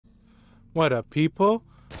What up, people?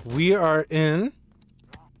 We are in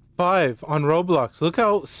 5 on Roblox. Look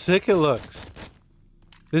how sick it looks.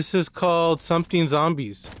 This is called something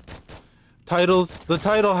zombies. The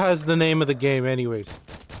title has the name of the game anyways.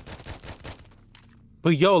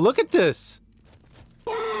 But yo, look at this.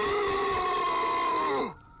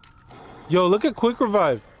 Yo, look at quick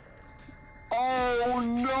revive. Oh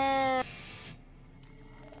no!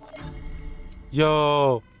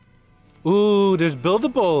 Yo. Ooh, there's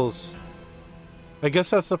buildables. I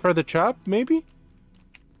guess that's for the trap, maybe?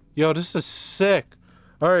 Yo, this is sick.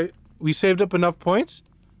 Alright, we saved up enough points.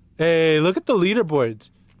 Hey, look at the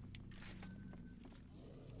leaderboards.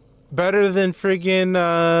 Better than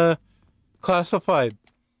friggin' classified.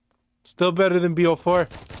 Still better than BO4.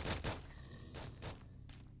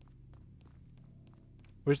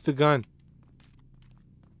 Where's the gun?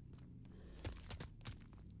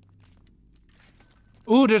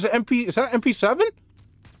 Ooh, there's an MP. Is that MP7?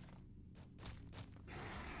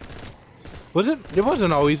 Was it? It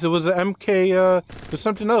wasn't always. It was an MK, it's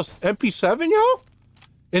something else. MP7, yo?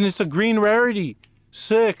 And it's a green rarity.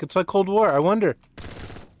 Sick. It's like Cold War. I wonder.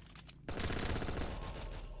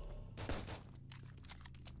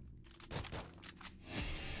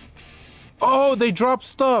 Oh, they dropped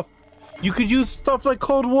stuff. You could use stuff like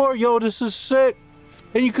Cold War. Yo, this is sick.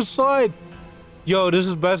 And you can slide. Yo, this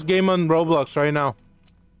is best game on Roblox right now.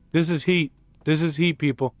 This is heat. This is heat,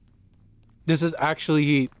 people. This is actually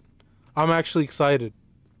heat. I'm actually excited.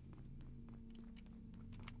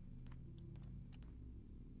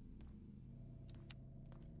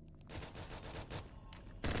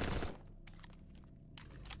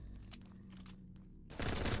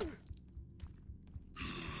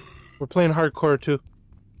 We're playing hardcore too.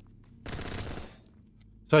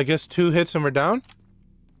 So I guess 2 hits and we're down?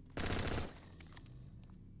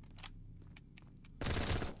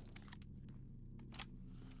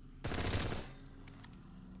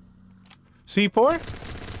 C4?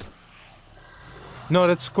 No,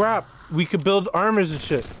 that's scrap. We could build armors and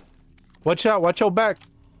shit. Watch out, watch your back.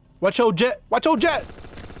 Watch your jet, watch your jet!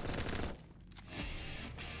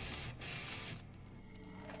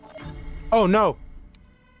 Oh no.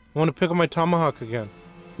 I want to pick up my tomahawk again.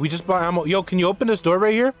 We just bought ammo. Yo, can you open this door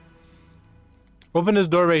right here? Open this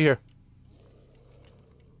door right here.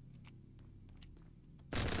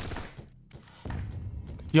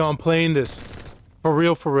 Yo, I'm playing this. For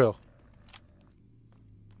real, for real.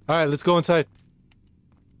 Alright, let's go inside.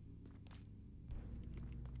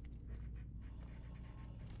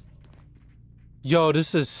 Yo,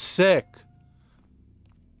 this is sick.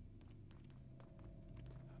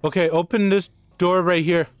 Okay, open this door right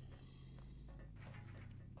here.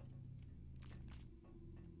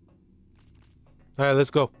 Alright,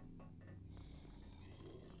 let's go.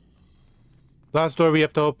 Last door we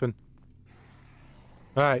have to open.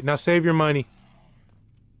 Alright, now save your money.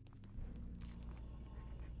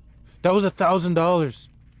 That was $1,000.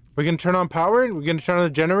 We're gonna turn on power and we're gonna turn on the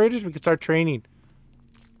generators. We can start training.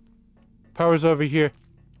 Power's over here.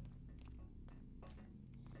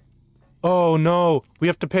 Oh no, we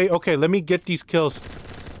have to pay. Okay, let me get these kills.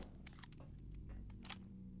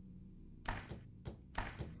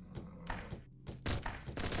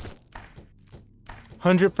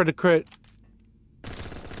 $100 for the crit.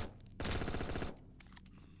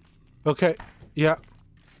 Okay, yeah.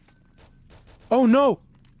 Oh no!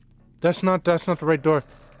 That's not the right door.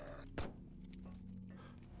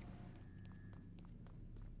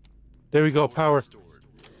 There we go, power.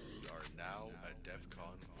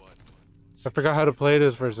 I forgot how to play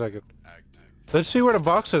this for a second. Let's see where the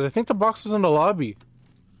box is. I think the box is in the lobby.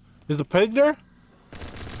 Is the pig there?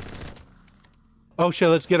 Oh shit,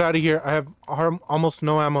 let's get out of here. I have almost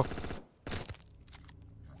no ammo.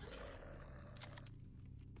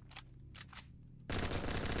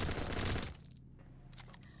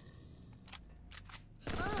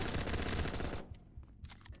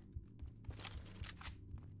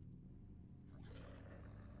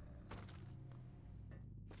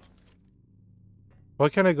 Why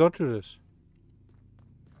can't I go through this?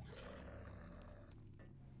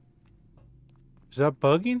 Is that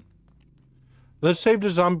bugging? Let's save the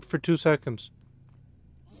zombie for 2 seconds.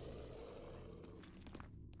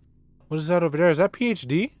 What is that over there? Is that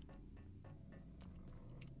PhD?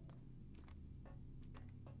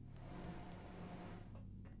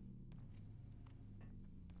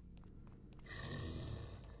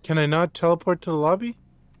 Can I not teleport to the lobby?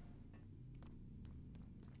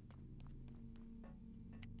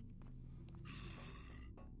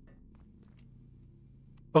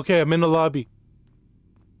 Okay, I'm in the lobby.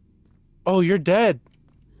 Oh, you're dead.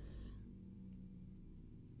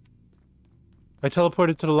 I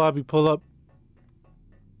teleported to the lobby. Pull up.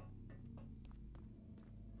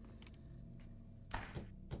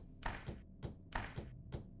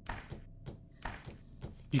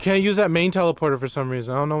 You can't use that main teleporter for some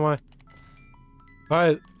reason. I don't know why.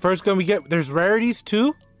 Alright, first gun we get. There's rarities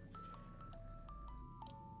too?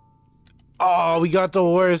 Oh, we got the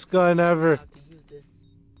worst gun ever.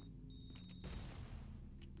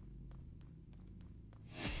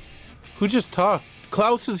 Who just talked?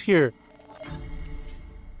 Klaus is here.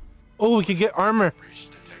 Oh, we could get armor.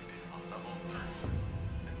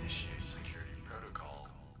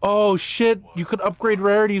 Oh shit, you could upgrade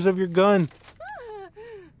rarities of your gun.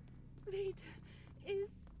 Wait, is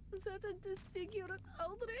that a disfigured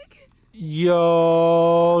Aldrich?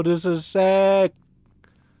 Yo, this is sick.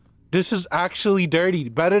 This is actually dirty.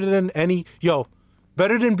 Better than any... Yo,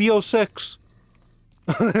 better than BO6.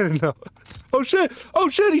 No. Oh shit! Oh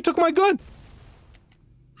shit! He took my gun!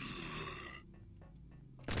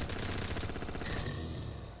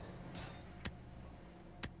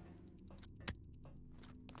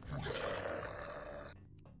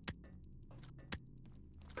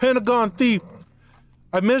 Pentagon thief!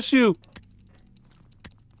 I miss you!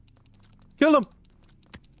 Kill him!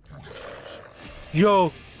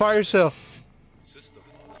 Yo, fire sale. System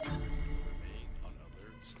remain on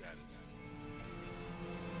alert status.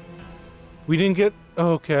 We didn't get...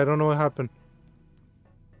 Oh, okay, I don't know what happened.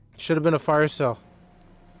 Should have been a fire cell.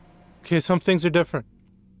 Okay, some things are different.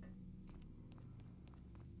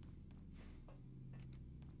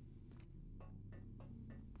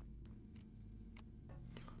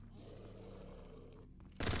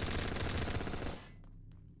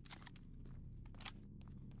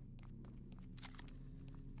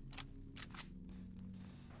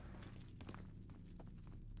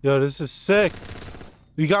 Yo, this is sick.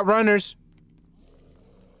 We got runners.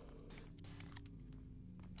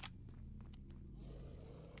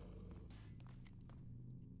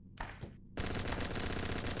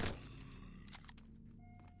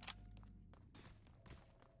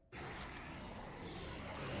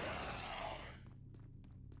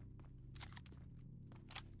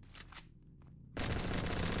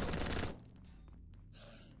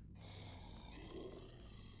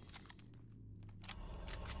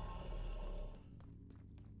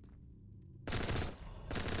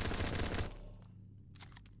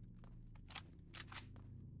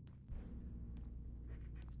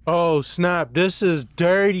 Oh snap, this is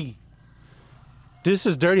dirty. This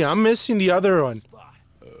is dirty. I'm missing the other one.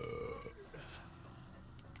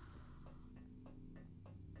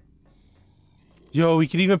 Yo, we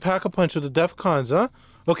could even pack a punch with the DEFCONs, huh?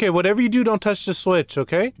 Okay, whatever you do, don't touch the switch,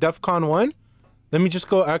 okay? DEFCON 1. Let me just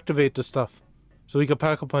go activate the stuff. So we can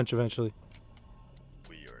pack a punch eventually.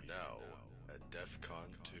 We are now at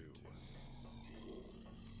DEFCON 2.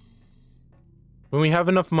 When we have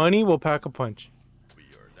enough money, we'll pack a punch. We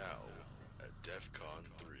are now at DEFCON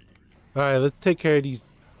 3. Alright, let's take care of these.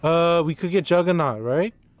 We could get Juggernaut,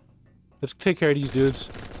 right? Let's take care of these dudes.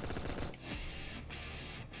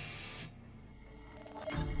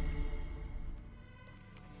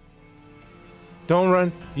 Don't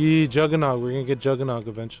run. Yeah, Juggernaut. We're gonna get Juggernaut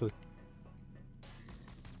eventually.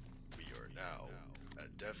 We are now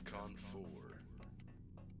at DEFCON 4.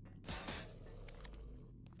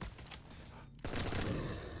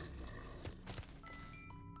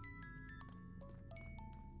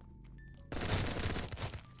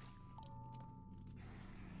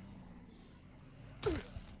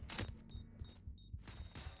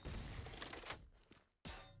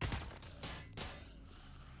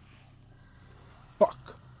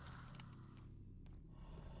 Fuck.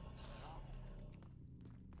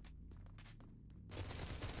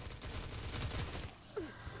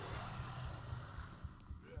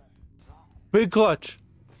 Big clutch.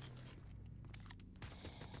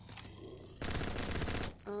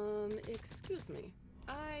 Excuse me.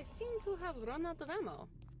 I seem to have run out of ammo.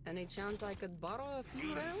 Any chance I could borrow a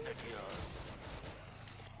few rounds?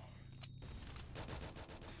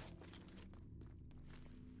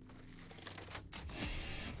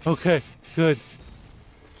 Okay, good.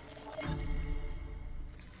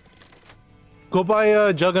 Go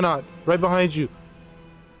buy Juggernaut right behind you.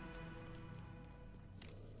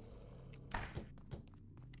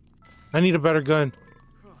 I need a better gun.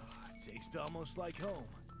 Tastes almost like home.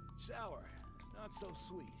 Sour, not so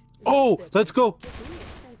sweet. Oh, let's go. Give me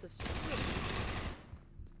a sense of security.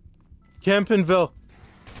 Campinville.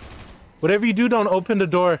 Whatever you do, don't open the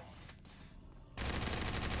door.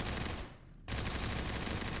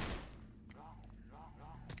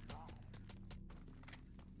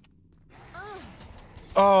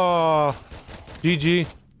 Oh, GG.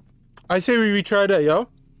 I say we retry that, yo.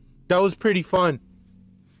 That was pretty fun.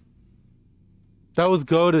 That was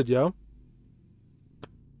goated, yo.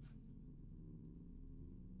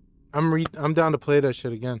 I'm down to play that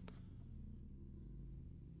shit again.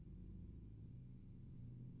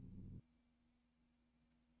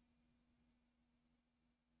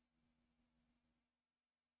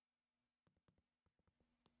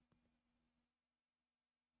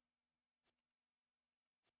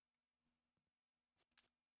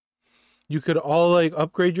 You could all like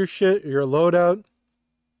upgrade your shit, your loadout.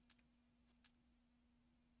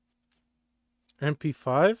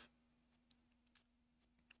 MP5?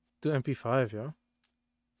 Do MP5, yo.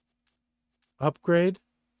 Upgrade.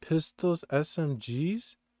 Pistols,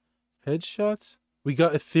 SMGs. Headshots. We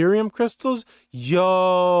got Ethereum crystals.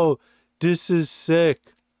 Yo, this is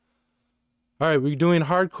sick. All right, we're doing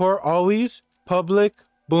hardcore always. Public.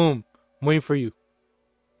 Boom. I'm waiting for you.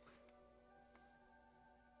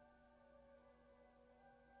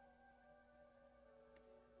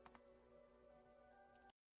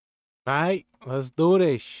 All right, let's do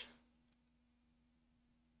this.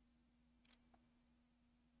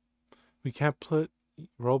 We can't put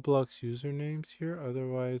Roblox usernames here,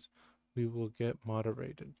 otherwise we will get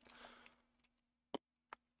moderated.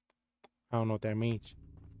 I don't know what that means.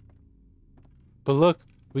 But look,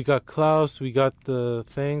 we got Klaus, we got the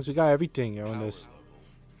things, we got everything, yo, in this.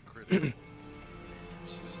 Critical.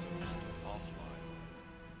 Resistance offline.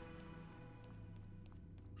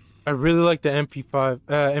 I really like the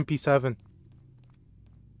MP7.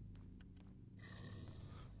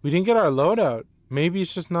 We didn't get our loadout. Maybe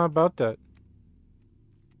it's just not about that.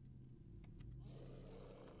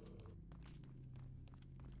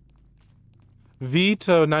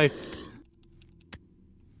 Veto knife.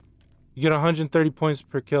 You get 130 points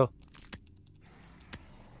per kill.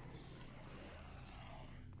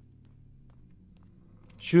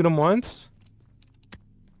 Shoot him once.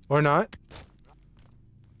 Or not.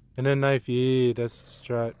 And then knife. Yeah, that's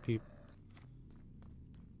the strat, people.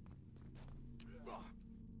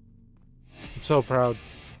 I'm so proud.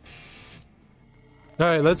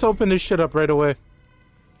 Alright, let's open this shit up right away.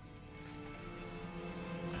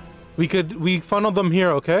 We funnel them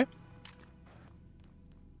here, okay?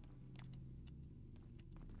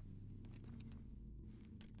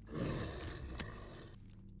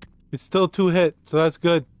 It's still 2 hit, so that's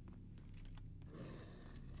good.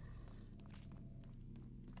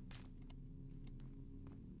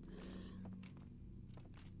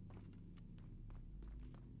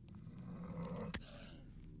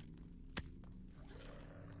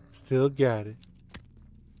 Still got it.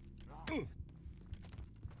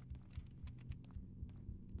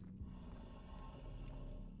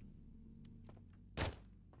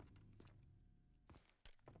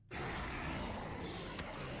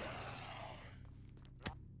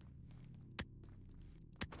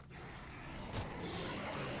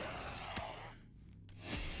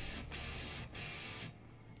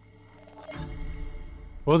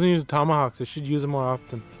 I wasn't using tomahawks. I should use them more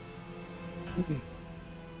often.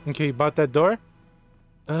 Okay, you bought that door?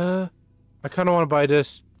 I kind of want to buy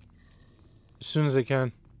this as soon as I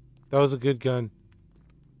can. That was a good gun.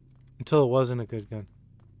 Until it wasn't a good gun.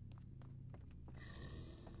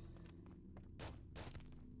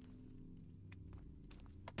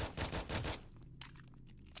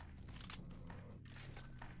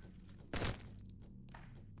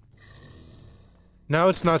 Now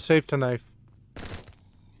it's not safe to knife.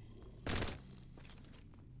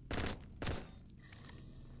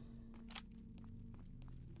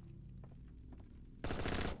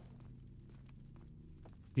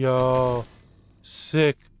 Yo,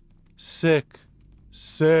 sick, sick,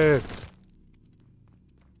 sick.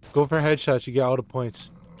 Go for headshots, you get all the points.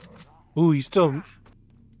 Ooh, he's still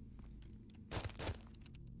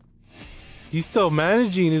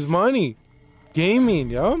managing his money. Gaming,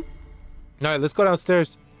 yo. Alright, let's go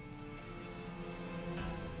downstairs.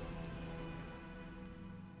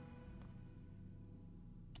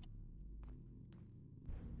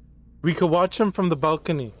 We could watch him from the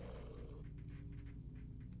balcony.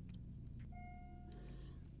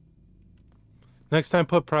 Next time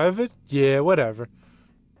put private? Yeah, whatever.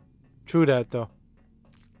 True that though.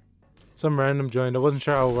 Some random joined. I wasn't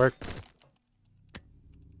sure how it worked.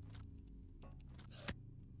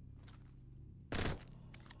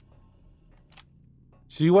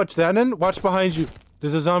 So you watch that end? Watch behind you.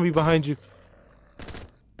 There's a zombie behind you.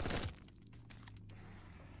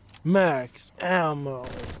 Max ammo.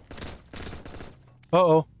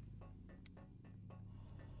 Uh-oh.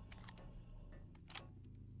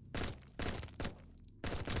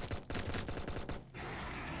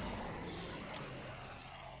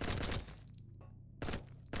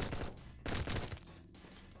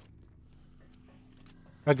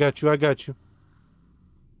 I got you, I got you.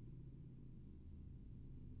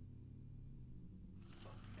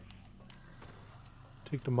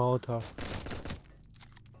 Take the Molotov.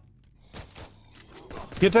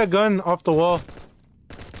 Get that gun off the wall.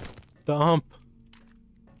 The hump.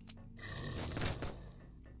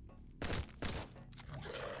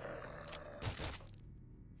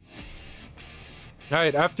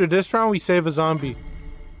 Alright, after this round, we save a zombie.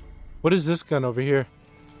 What is this gun over here?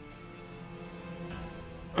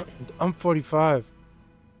 I'm 45.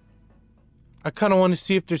 I kind of want to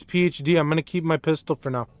see if there's PhD. I'm going to keep my pistol for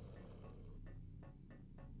now.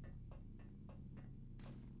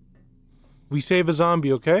 We save a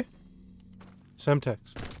zombie, okay? Semtex.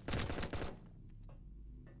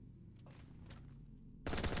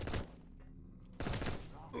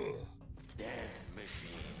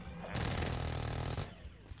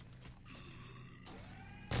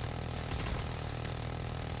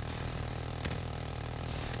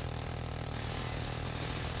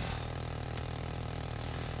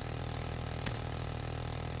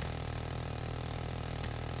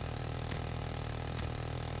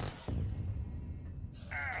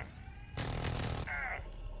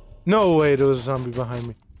 No way, there was a zombie behind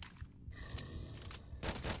me.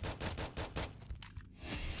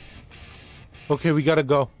 Okay, we gotta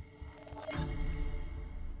go.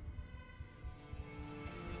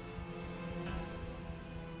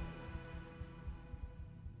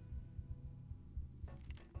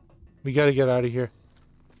 We gotta get out of here.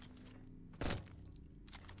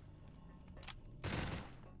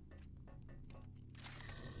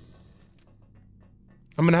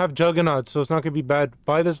 I'm gonna have Juggernaut, so it's not gonna be bad.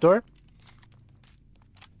 Buy this door.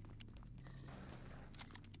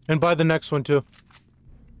 And buy the next one too.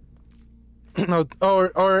 No,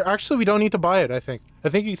 or actually we don't need to buy it, I think. I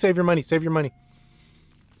think you can save your money. Save your money.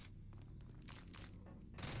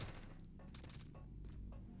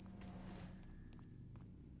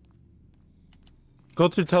 Go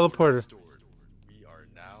through teleporter. Restored. We are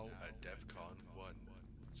now at DEFCON 1.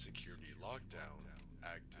 Security lockdown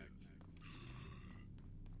active.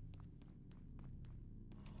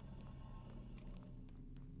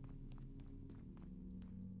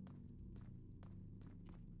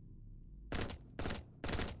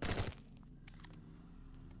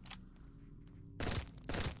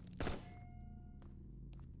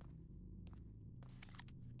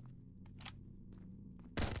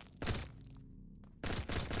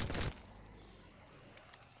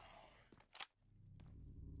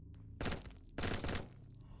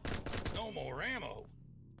 No more ammo.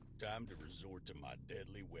 Time to resort to my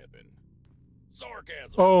deadly weapon.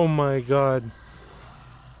 Sarcasm. Oh my god.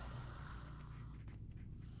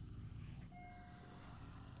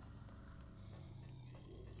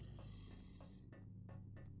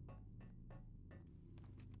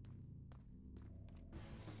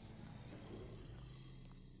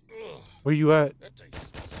 Ugh, Where you at? that tastes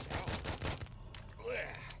sour.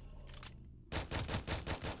 Blech.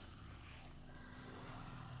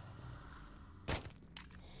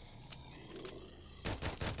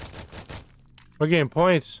 We're getting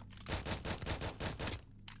points.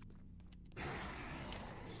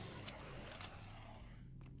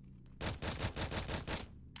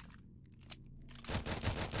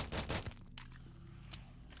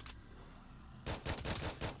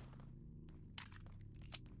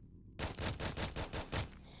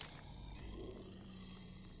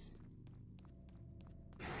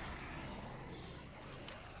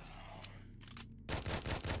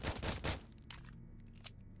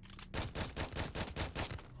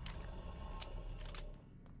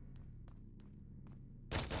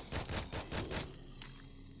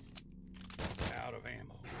 Out of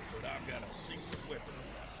ammo, but I've got a secret weapon in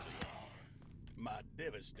my sleeve. My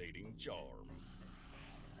devastating charm.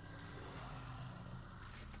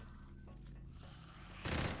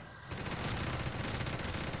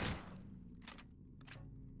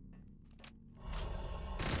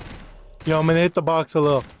 Yo, I'm gonna hit the box a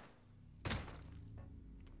little.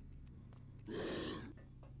 I'm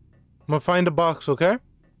gonna find a box, okay?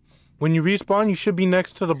 When you respawn, you should be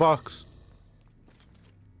next to the box.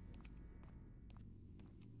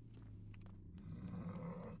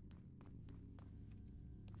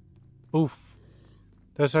 Oof.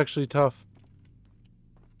 That's actually tough.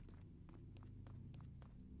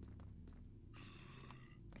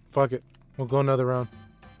 Fuck it. We'll go another round.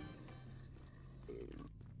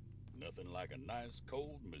 Nothing like a nice,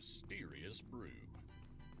 cold, mysterious brew.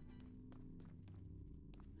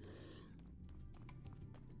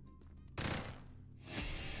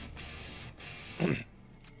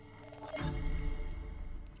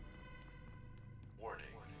 Warning.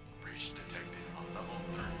 Breach detected on level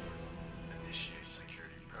 30. Initiate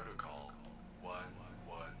security protocol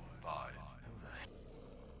 115.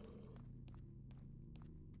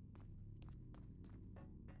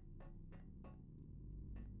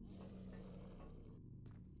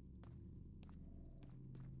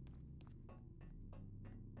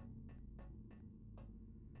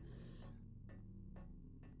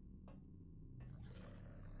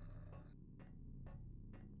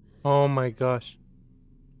 Oh my gosh.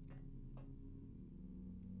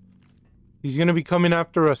 He's gonna be coming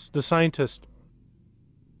after us, the scientist.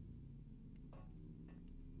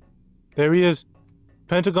 There he is.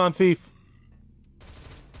 Pentagon thief.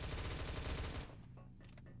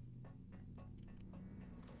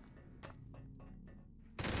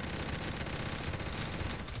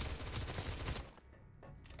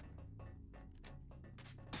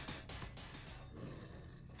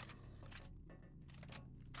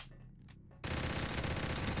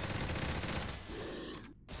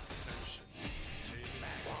 Attention.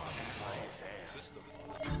 Containment system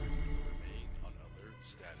remain on alert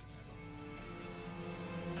status.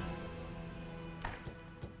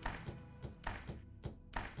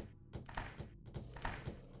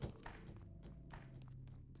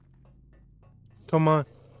 Come on.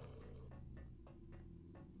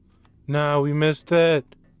 Nah, we missed it.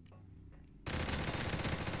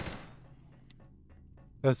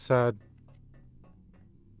 That's sad.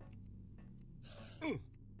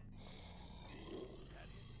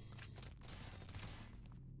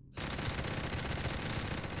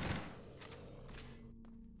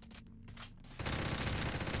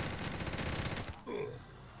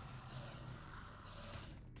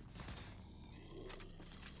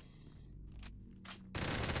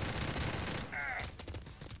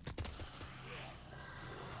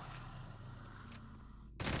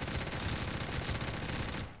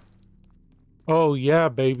 Oh yeah,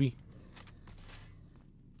 baby.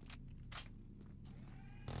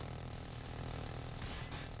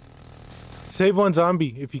 Save one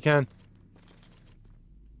zombie if you can.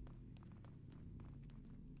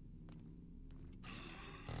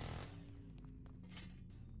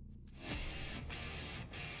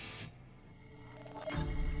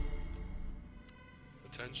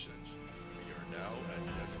 Attention. We are now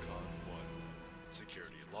at DEFCON 1.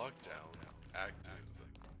 Security lockdown active.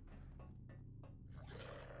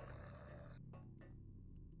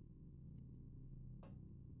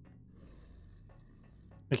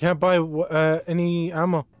 I can't buy any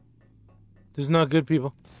ammo. This is not good,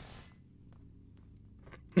 people.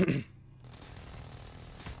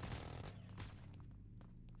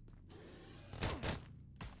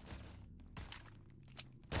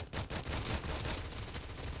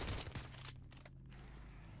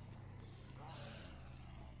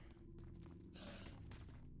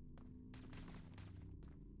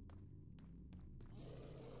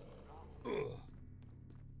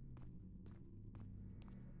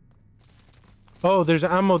 Oh, there's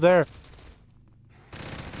ammo there.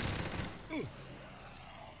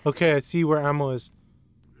 Okay, I see where ammo is.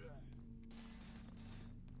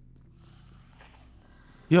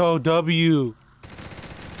 Yo, W.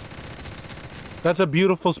 That's a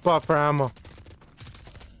beautiful spot for ammo.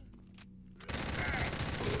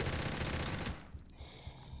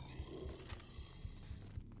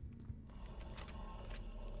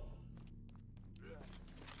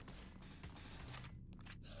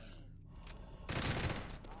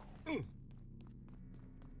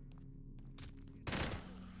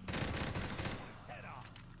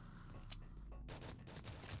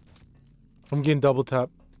 I'm getting double tap.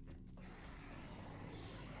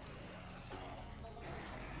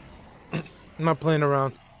 I'm not playing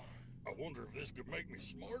around. I wonder if this could make me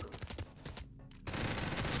smarter.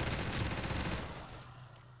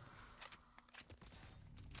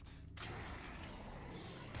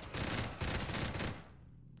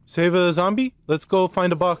 Save a zombie? Let's go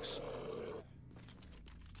find a box.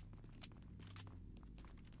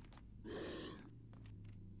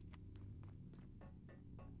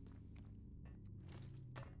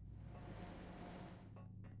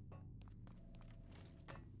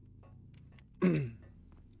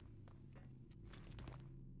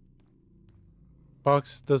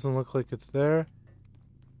 Box doesn't look like it's there.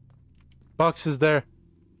 Box is there.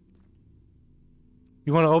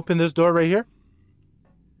 You want to open this door right here?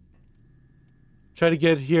 Try to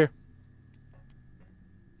get here.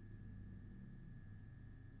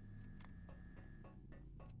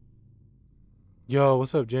 Yo,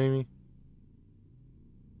 what's up, Jamie?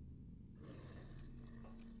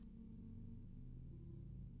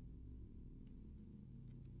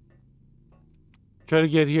 Try to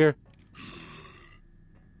get here.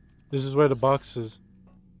 This is where the box is.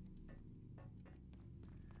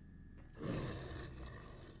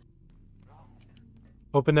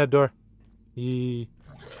 Open that door. Yee.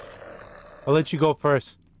 I'll let you go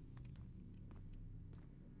first.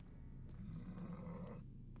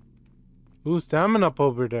 Ooh, stamina up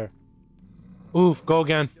over there. Oof, go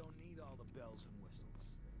again. Don't need all the bells and whistles.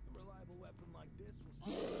 A reliable weapon like this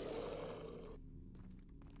will save.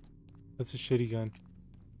 That's a shitty gun.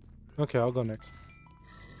 Okay, I'll go next.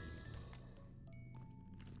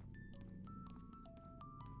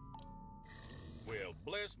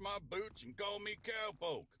 bitch and call me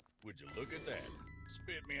cowpoke. Would you look at that?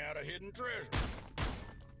 Spit me out a hidden treasure.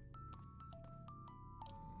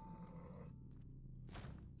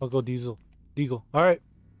 I'll go Diesel. Deagle. Alright.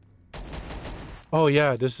 Oh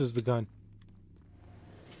yeah, this is the gun.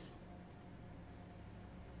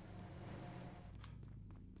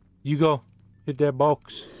 You go. Hit that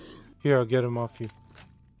box. Here, I'll get him off you.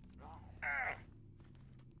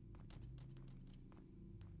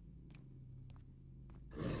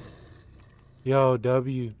 Yo,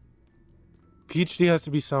 W. PhD has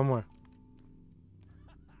to be somewhere.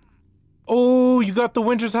 Oh, you got the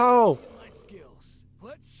Winter's Howl. My skills.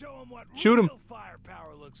 Let's show them what Shoot him. real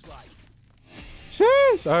firepower looks like.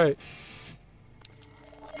 Jeez. All right.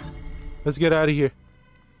 Let's get out of here.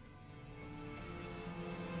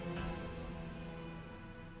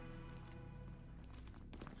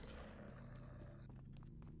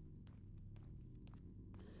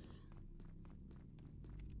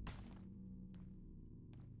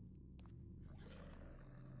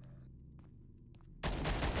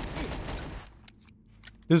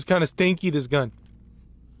 This is kind of stinky, this gun.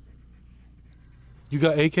 You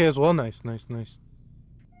got AK as well? Nice, nice, nice.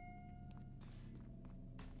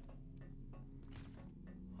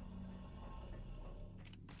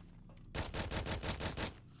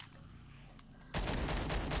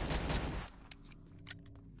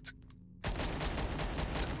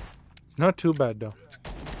 Not too bad, though.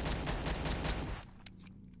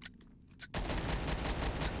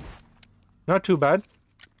 Not too bad.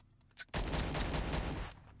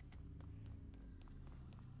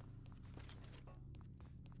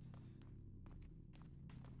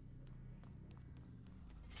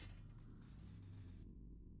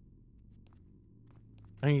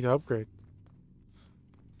 I need to upgrade.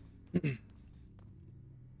 I'm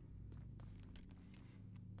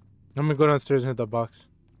gonna go downstairs and hit the box.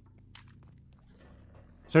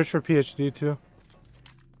 Search for PhD too.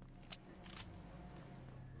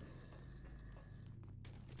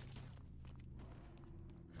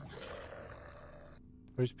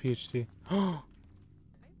 Where's PhD? Oh,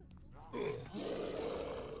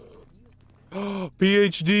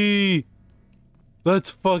 PhD!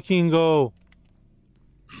 Let's fucking go.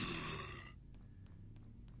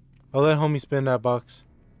 I'll let homie spin that box.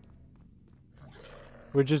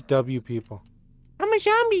 We're just W people. I'm a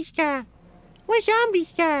zombie star. We're zombie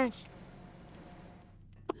stars.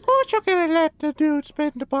 Of course you're gonna let the dude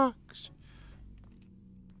spin the box.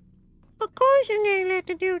 Of course you're gonna let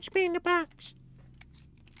the dude spin the box.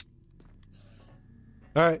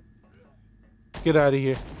 Alright. Get out of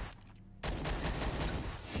here.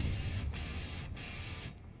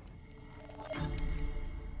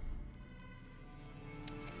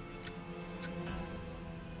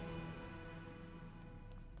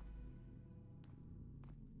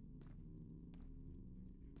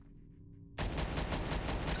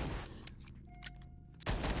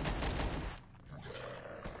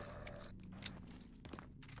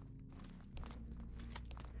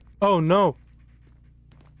 Oh no.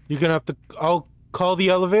 You're gonna have to. I'll call the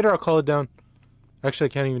elevator. I'll call it down. Actually, I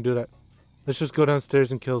can't even do that. Let's just go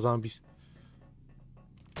downstairs and kill zombies.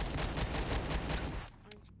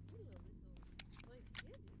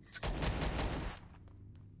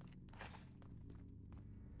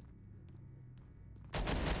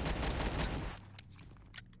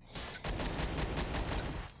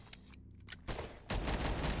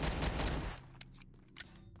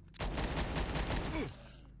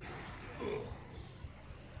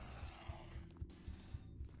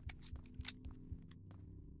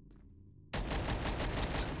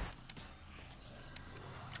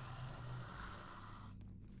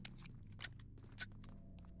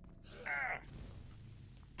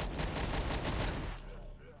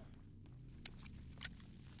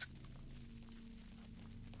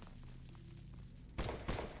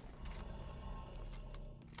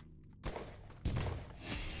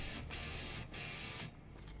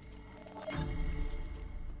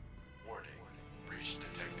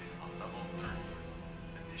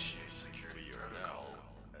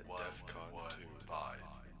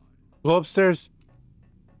 Go upstairs.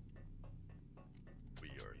 We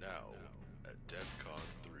are now at DEFCON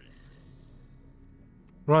 3.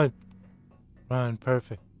 Run. Run.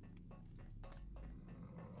 Perfect.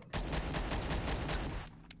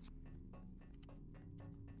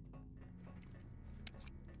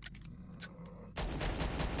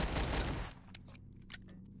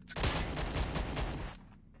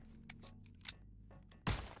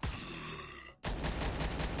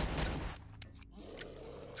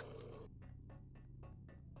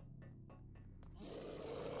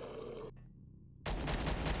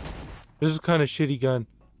 This is kind of shitty gun.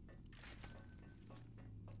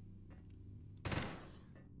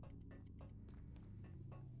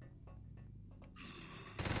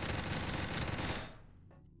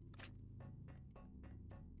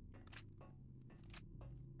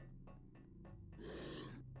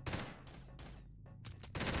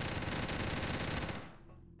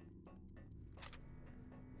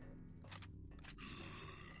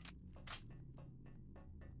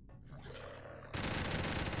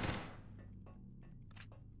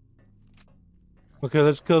 Okay,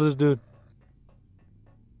 let's kill this dude.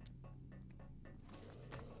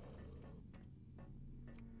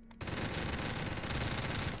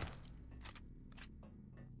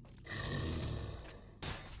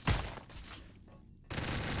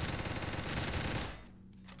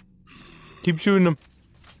 Keep shooting him.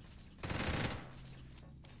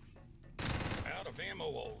 Out of ammo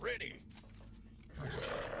already.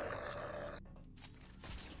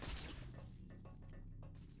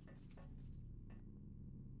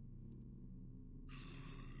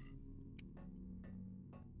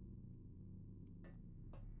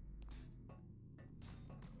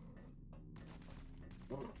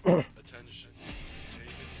 Attention.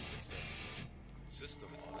 Containment successful. System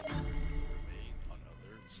locked. Remain on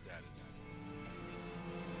alert status.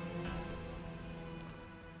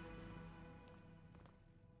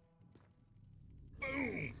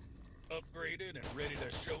 Boom! Upgraded and ready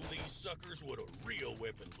to show these suckers what a real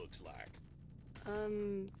weapon looks like.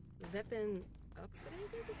 Weapon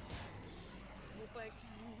upgraded? Hope I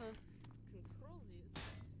can control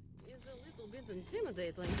these. Is a little bit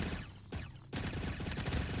intimidating.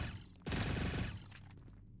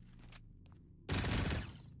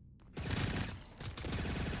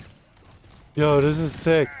 Yo, this is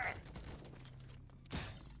sick.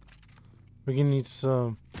 We're gonna need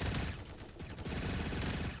some.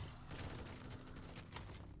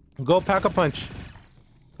 Go pack a punch.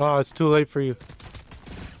 Oh, it's too late for you.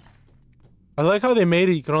 I like how they made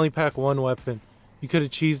it. You can only pack one weapon. You could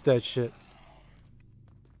have cheesed that shit.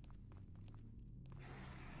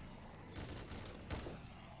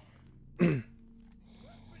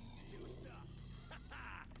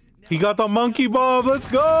 He got the monkey bomb. Let's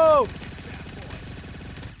go.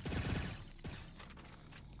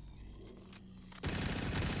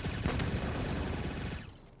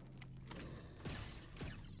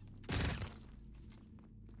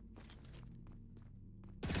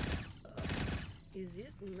 Is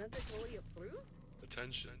this medically approved?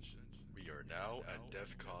 Attention. We are now at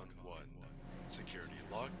DEFCON 1. Security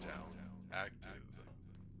lockdown active.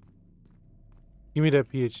 Give me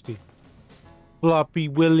that PhD. Floppy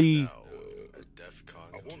Willy. Now at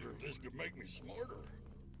DEFCON I 2. wonder if this could make me smarter.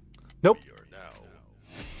 Nope. We are now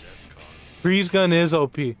at DEFCON. Freeze gun is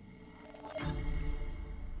OP. We are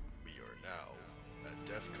now at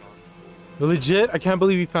DEFCON 4. Legit, I can't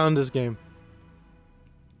believe we found this game.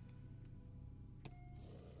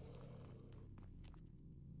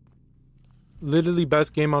 Literally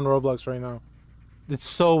best game on Roblox right now. It's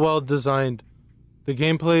so well designed. The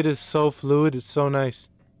gameplay is so fluid, it's so nice.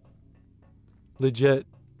 Legit.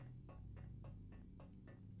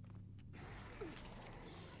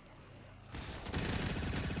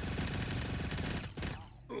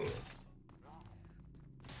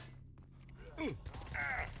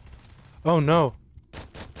 Oh no.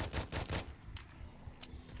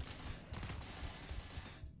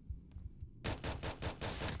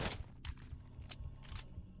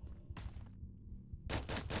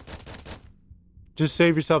 Just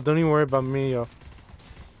save yourself. Don't even worry about me, yo.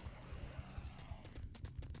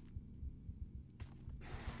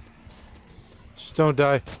 Just don't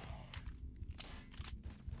die.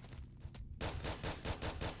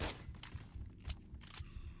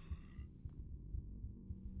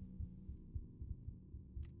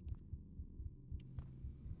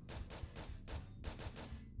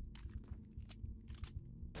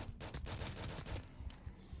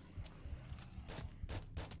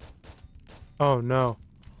 Oh no.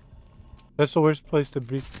 That's the worst place to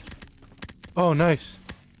be. Oh, nice.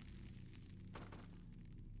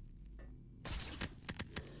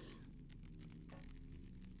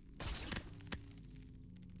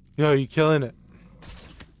 Yo, you killing it.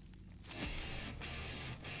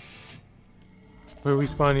 Where are we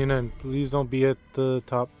spawning in? Please don't be at the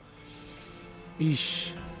top.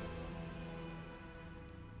 Eesh.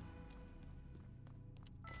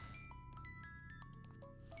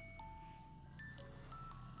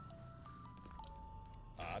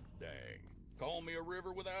 Hot dang. Call me a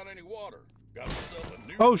river without any water. Got myself a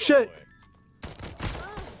new Oh, shit. toy.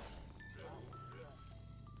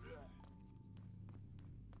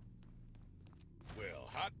 Well,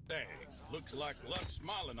 hot dang. Looks like luck's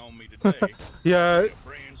smiling on me today. Yeah, A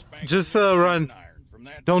brand spanking just new run. iron from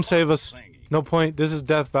that Don't save us. thingy. No point. This is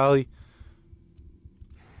Death Valley.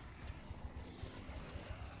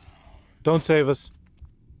 Don't save us.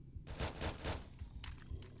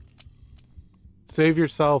 Save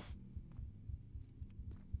yourself.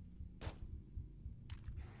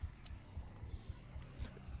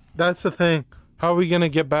 That's the thing. How are we gonna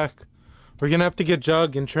get back? We're gonna have to get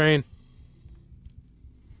Jug and train.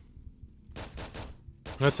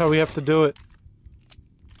 That's how we have to do it.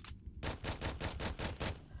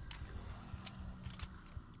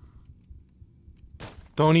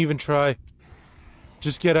 Don't even try.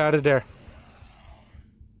 Just get out of there.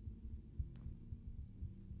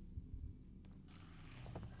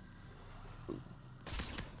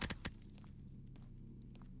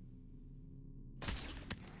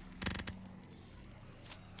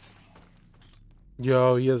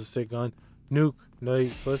 Yo, he has a sick gun. Nuke.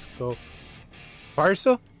 Nice. Let's go. Fire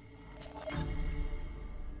still?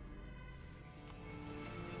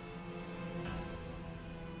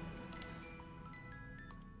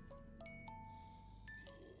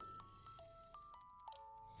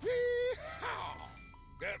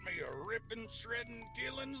 Got me a ripping, shredding,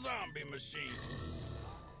 killing zombie machine.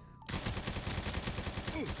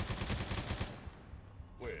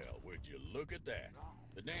 Well, would you look at that?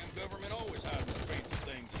 The damn government always hides the fancy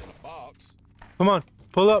things in a box. Come on.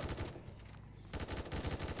 Pull up.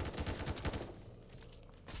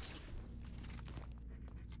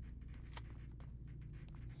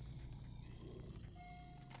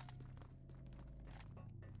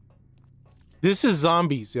 This is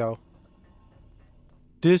zombies, yo.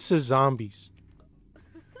 This is zombies.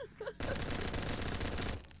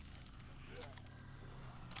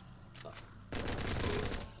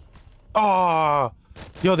 Ah,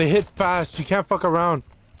 yo, they hit fast. You can't fuck around.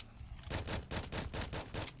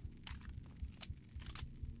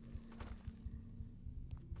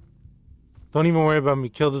 Don't even worry about me.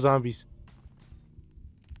 Kill the zombies.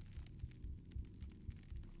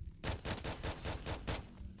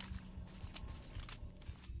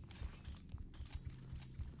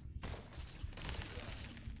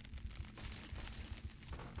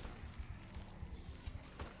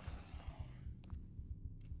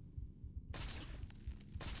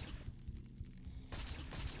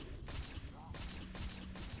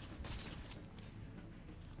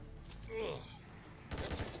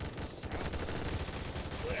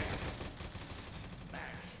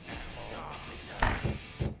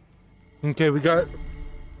 Okay, we got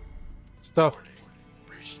stuff.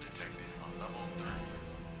 Breach detected on level 3.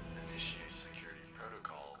 Initiate security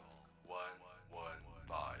protocol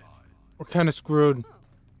 115. We're kind of screwed.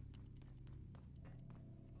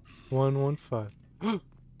 115.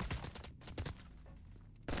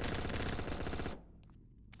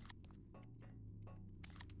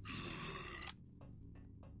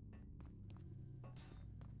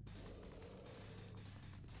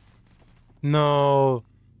 No.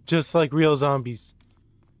 Just like real zombies.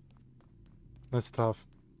 That's tough.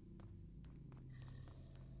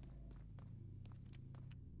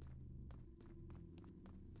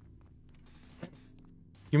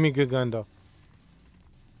 Give me a good gun though.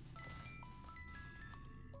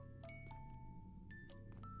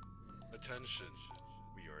 Attention.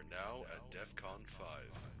 We are now at DEFCON 5.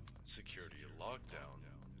 Security lockdown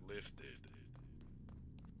lifted.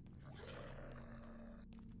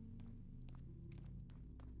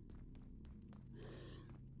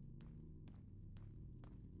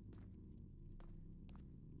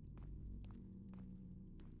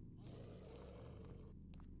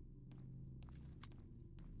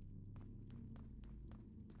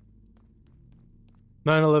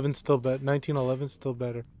 Still better. 1911 still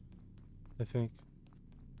better, I think.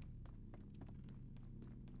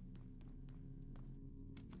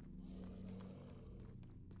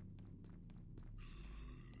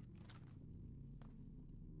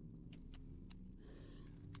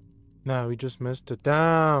 Nah, we just missed it.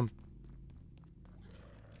 Damn.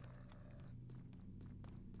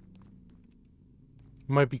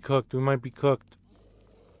 We might be cooked. We might be cooked.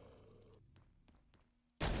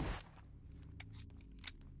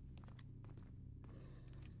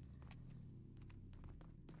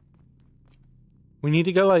 We need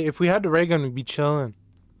to get like, if we had the ray gun, we'd be chilling.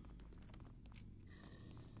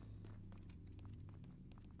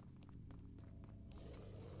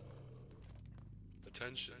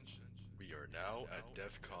 Attention. We are now at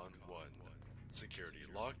DEFCON 1. Security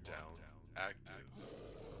lockdown active.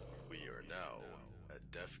 We are now at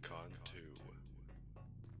DEFCON 2.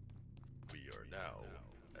 We are now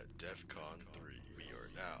at DEFCON 3. We are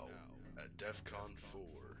now at DEFCON 4.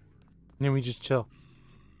 And then we just chill.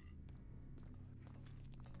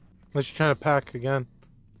 Unless you're trying to pack again.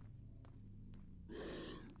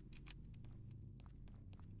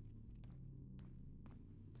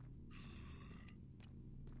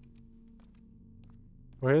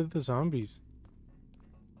 Where are the zombies?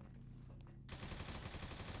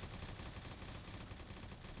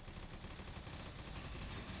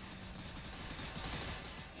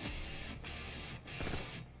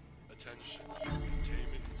 Attention.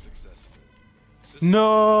 Containment successful. System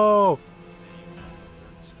No!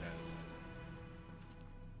 status.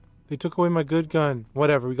 They took away my good gun.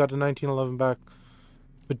 Whatever, we got the 1911 back.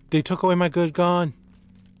 But they took away my good gun.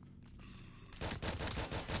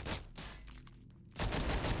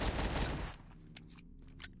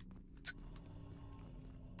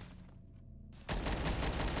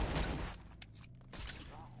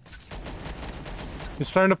 It's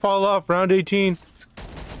starting to fall off. Round 18.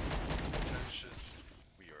 Attention.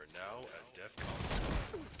 We are now at DEFCON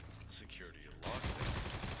 1. Security lockdown.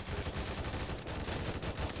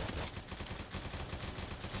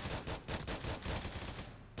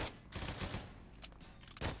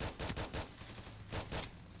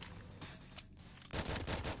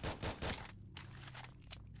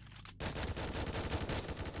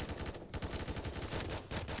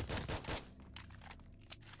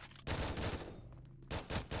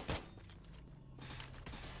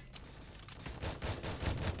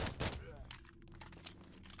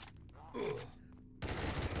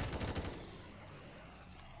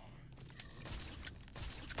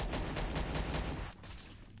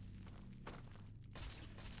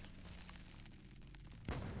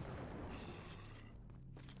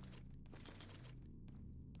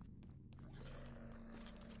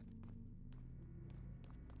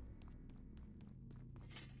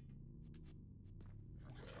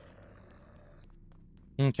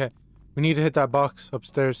 Okay. We need to hit that box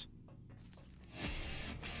upstairs.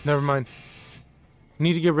 Never mind.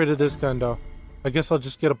 Need to get rid of this gun, though. I guess I'll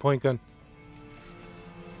just get a point gun.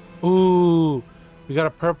 Ooh. We got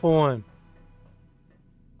a purple one.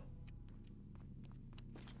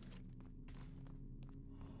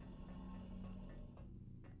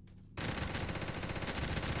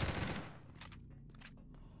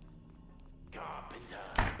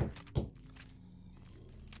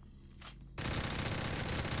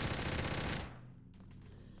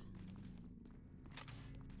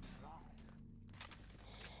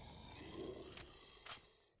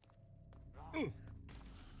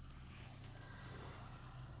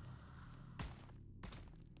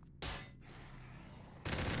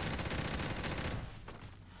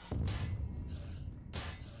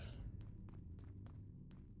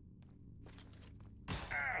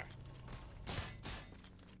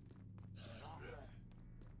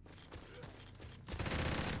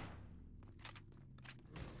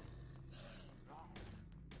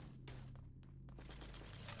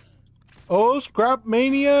 Oh, scrap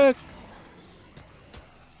maniac!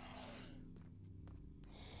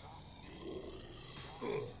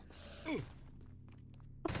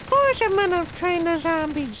 Of course I'm gonna train the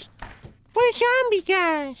zombies. We're zombie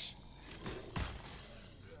guys.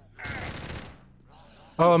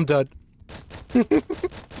 Oh, I'm dead.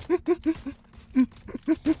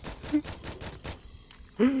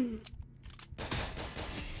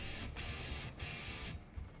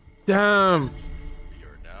 Damn. We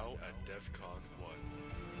are now at DEFCON 1.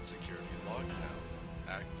 Security lockdown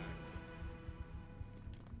active.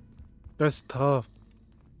 That's tough.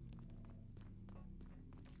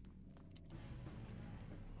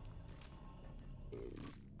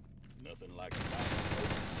 Nothing like a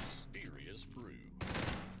mysterious brew.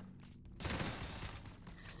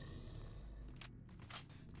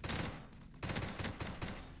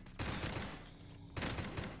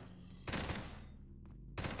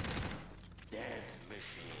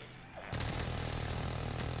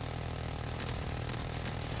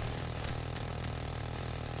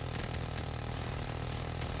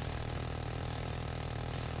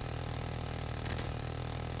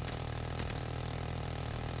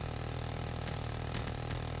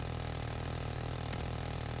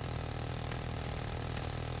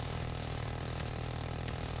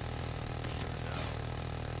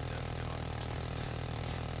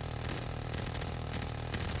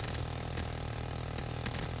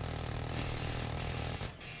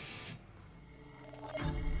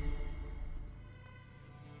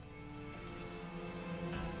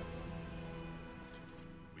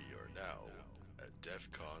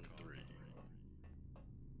 DEFCON 3.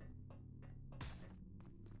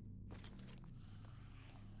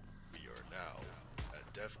 We are now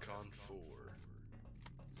at DEFCON 4.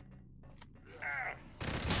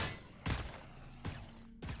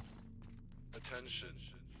 Attention,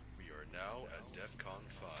 we are now at DEFCON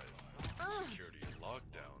 5. Security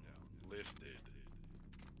lockdown lifted.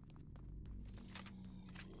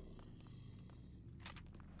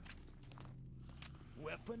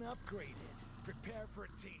 Weapon upgraded. Prepare for a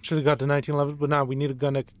team. Should have got to 19 levels, but now we need a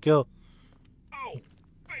gun that could kill. Oh,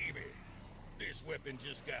 baby! This weapon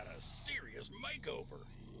just got a serious makeover.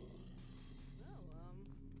 Well,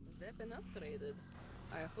 weapon upgraded.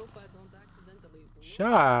 I hope I don't accidentally.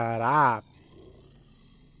 Shut up.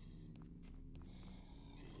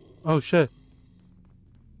 Oh shit.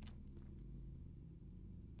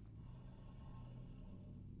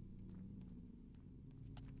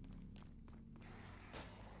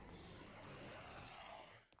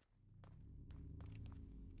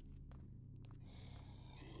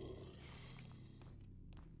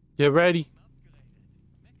 Get ready.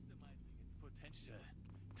 Maximizing its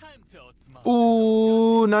Time tilts the most.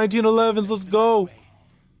 Ooh, 1911s, let's go.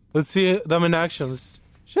 Let's see them in actions.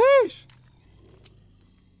 Sheesh.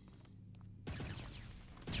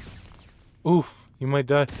 Oof, you might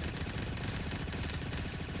die.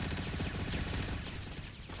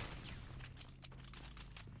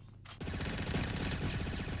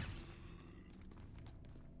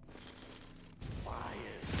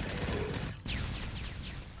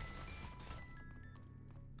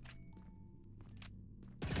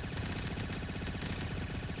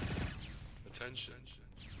 Attention,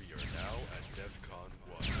 we are now at DEFCON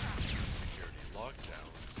 1. Security lockdown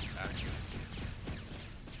active.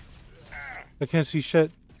 I can't see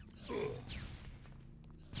shit.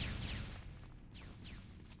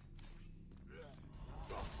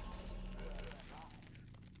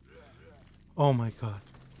 Oh my god.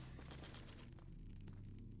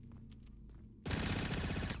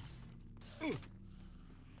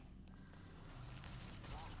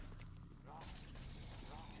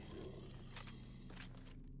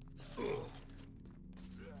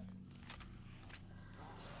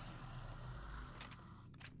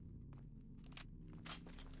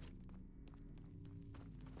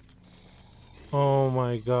 Oh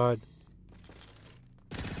my god.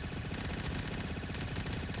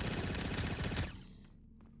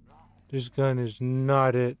 This gun is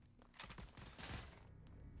not it.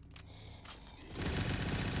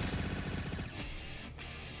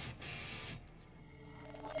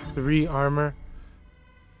 Three armor.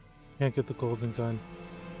 Can't get the golden gun.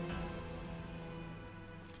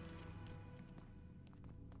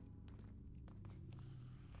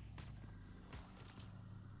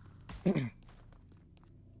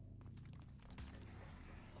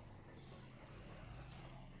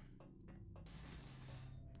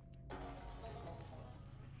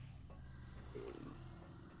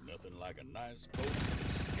 Nothing like a nice boat to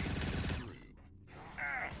escape this through.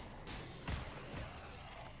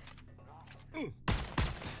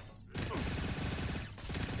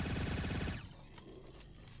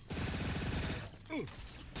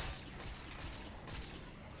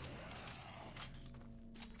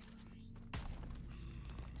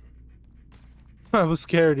 I was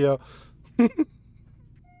scared, yo.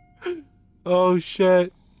 Oh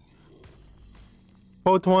shit.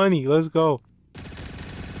 420, let's go.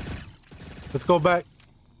 Let's go back.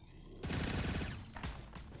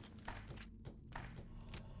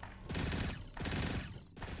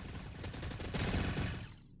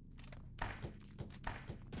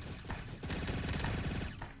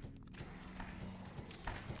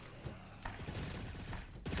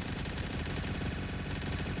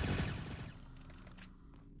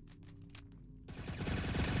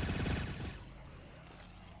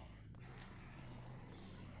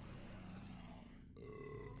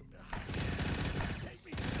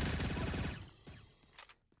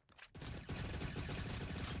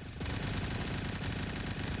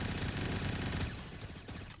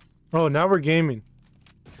 Oh, now we're gaming.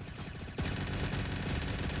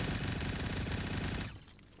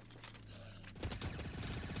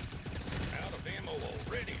 Out of ammo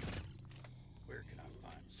already. Where can I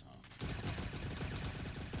find some?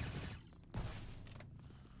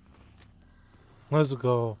 Let's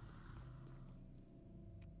go.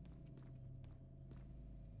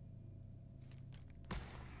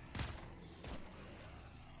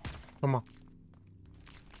 Come on.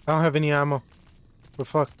 I don't have any ammo. We're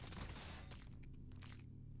fucked.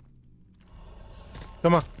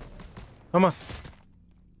 Come on. Come on.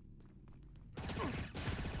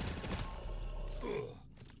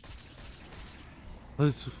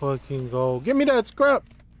 Let's fucking go. Give me that scrap.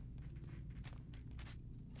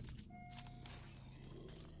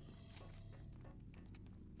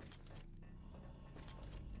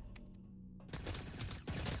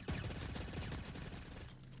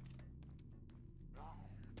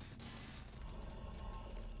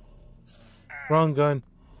 Wrong gun.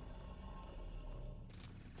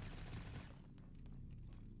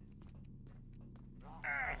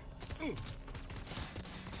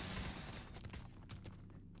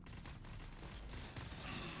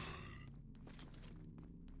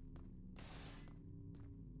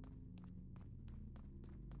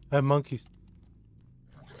 I have monkeys.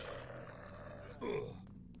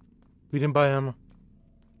 We didn't buy ammo.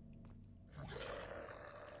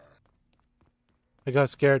 I got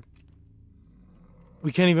scared.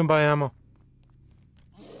 We can't even buy ammo.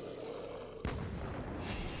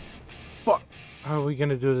 Fuck. How are we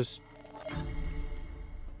gonna do this?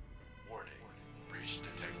 Warning, breach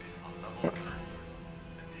detected on level 30.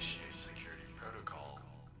 Initiate security protocol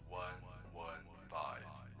 115.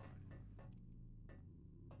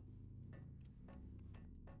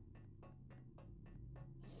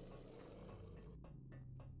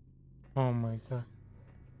 Oh my god.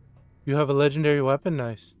 You have a legendary weapon?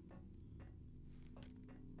 Nice.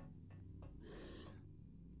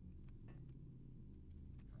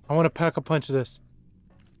 I want to pack a punch this.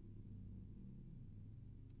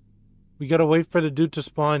 We gotta wait for the dude to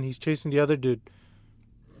spawn. He's chasing the other dude.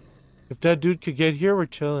 If that dude could get here, we're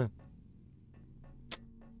chilling.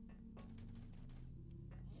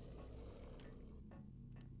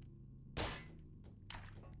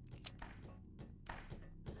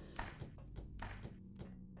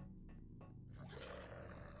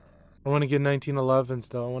 I want to get 1911s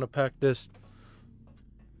though. I want to pack this.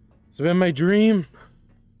 It's been my dream.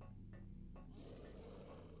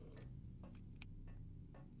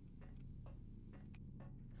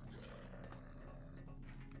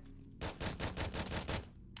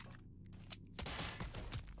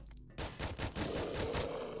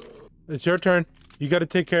 It's your turn. You got to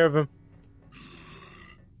take care of him.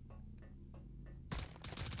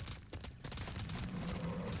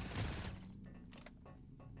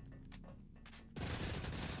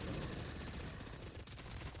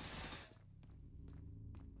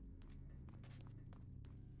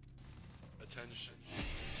 Attention.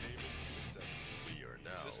 Containment successful. We are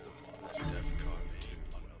now System DEFCON 2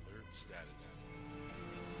 alert status.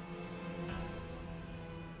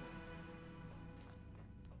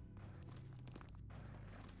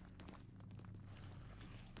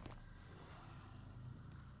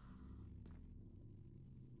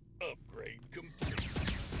 Upgrade complete.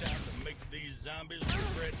 Time to make these zombies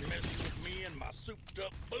regret messing with me and my souped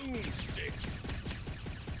up boomstick.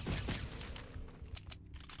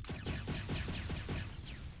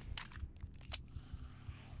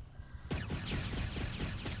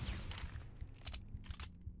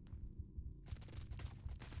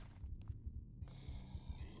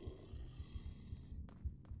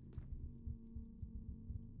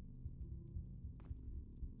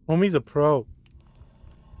 Homie's a pro.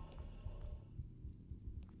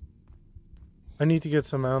 I need to get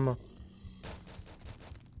some ammo.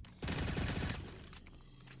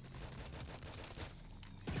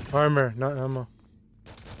 Armor, not ammo.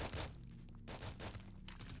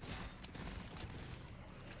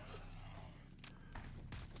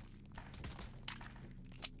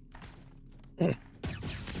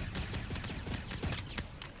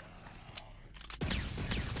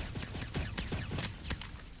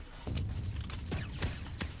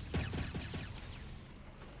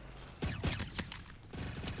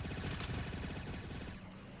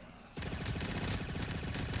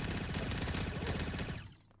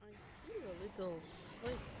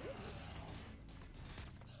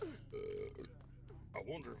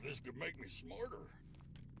 I wonder if this could make me smarter.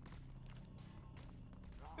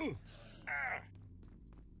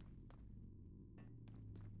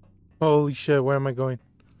 Holy shit, where am I going?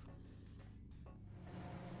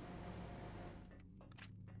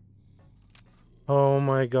 Oh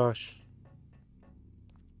my gosh.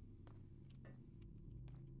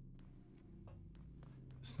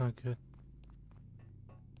 It's not good.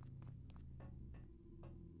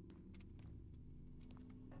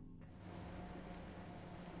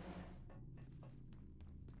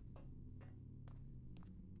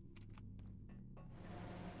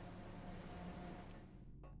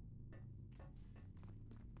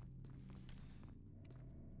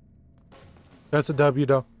 That's a W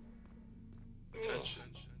though. Attention.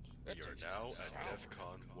 We are now at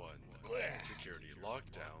DEFCON 1. Security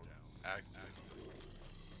lockdown active.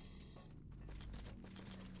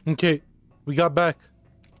 Okay, we got back.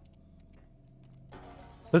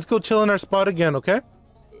 Let's go chill in our spot again, okay?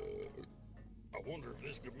 I wonder if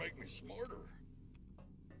this could make me smarter.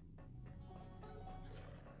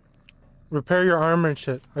 Repair your armor and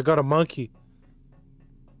shit. I got a monkey.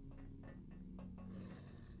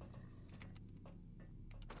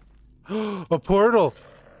 A portal.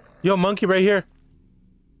 Yo, monkey right here.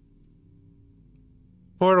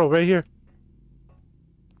 Portal right here.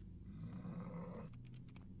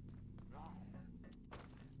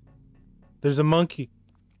 There's a monkey.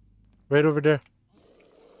 Right over there.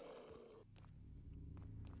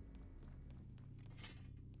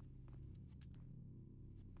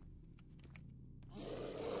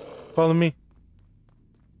 Follow me.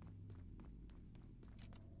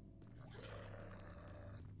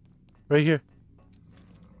 Right here.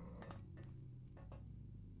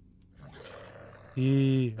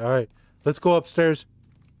 Alright. Let's go upstairs.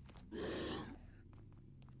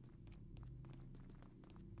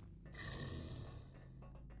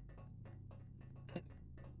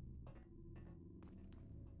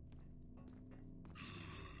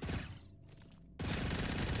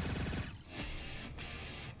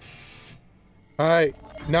 Alright.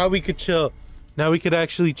 Now we could chill. Now we could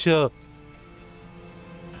actually chill.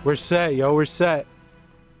 We're set, yo. We're set.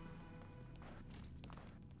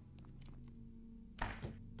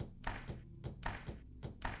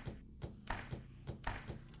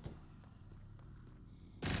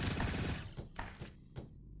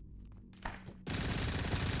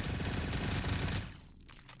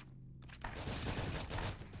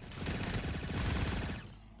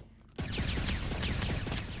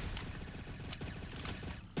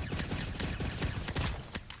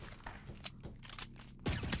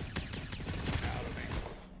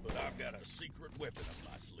 Secret weapon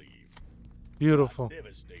up my sleeve. Beautiful. A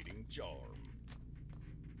devastating charm.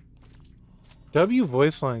 W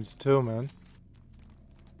voice lines too, man.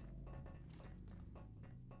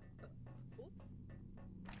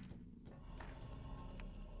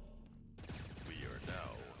 We are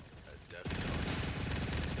now at DEFCON.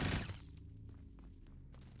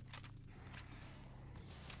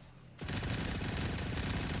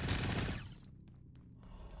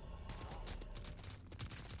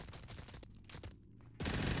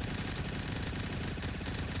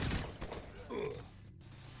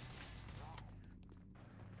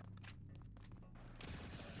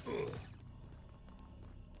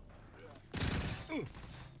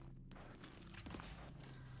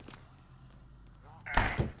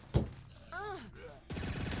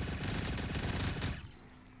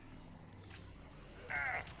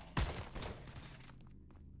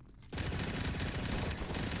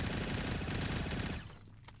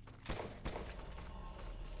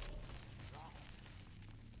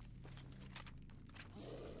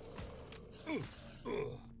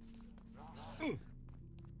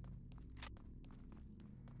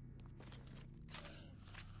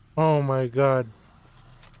 Oh my god.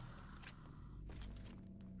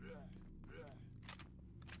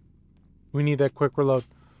 We need that quick reload.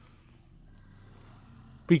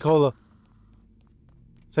 B-Cola.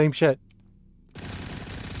 Same shit.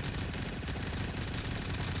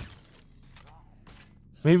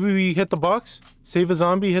 Maybe we hit the box? Save a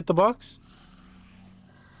zombie, hit the box?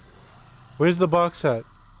 Where's the box at?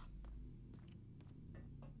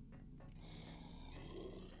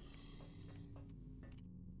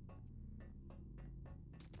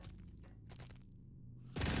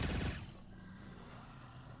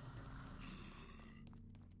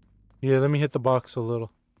 Yeah, let me hit the box a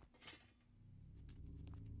little.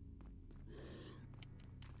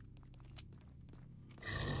 I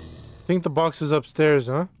think the box is upstairs,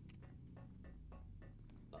 huh?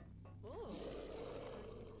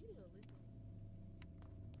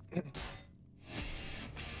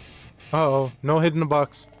 Uh-oh, no hidden the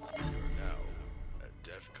box. We are now at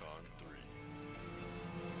DEFCON 3.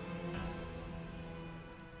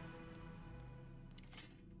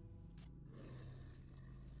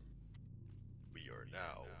 We are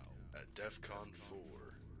now at DEFCON 4.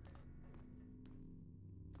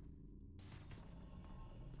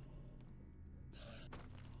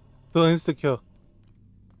 Still insta-kill.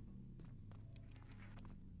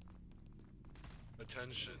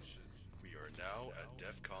 Attention, we are now at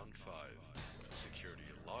DEFCON 5. Security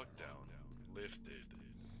lockdown lifted.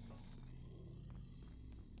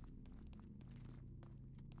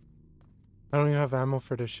 I don't even have ammo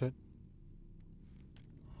for this shit.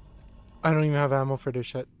 I don't even have ammo for this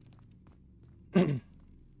shit.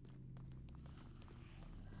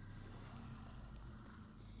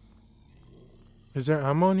 Is there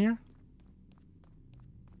ammo in here?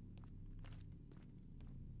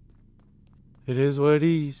 It is what it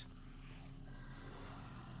is.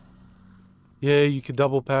 Yeah, you could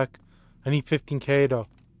double pack. I need 15k though.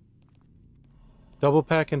 Double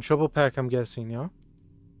pack and triple pack, I'm guessing, yeah?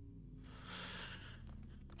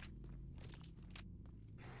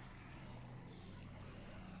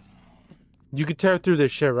 You could tear through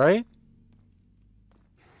this shit, right?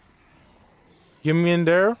 Give me in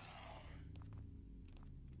there.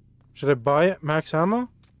 Should I buy it? Max ammo?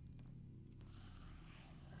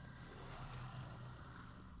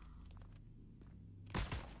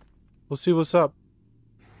 We'll see what's up.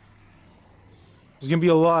 There's gonna be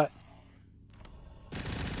a lot.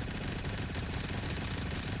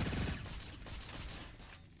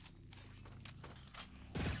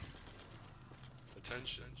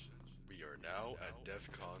 Attention, we are now at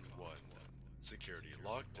DEFCON 1. Security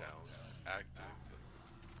lockdown active.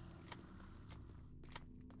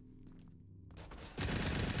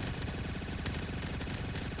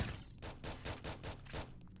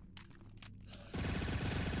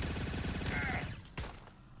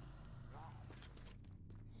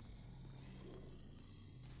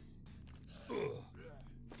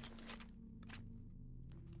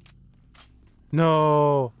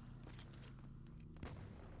 No.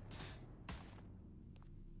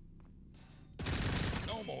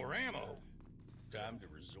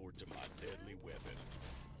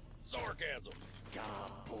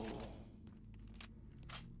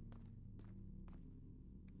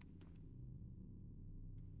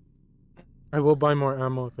 I will buy more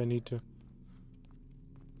ammo if I need to.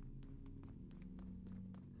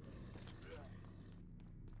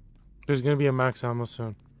 There's gonna be a max ammo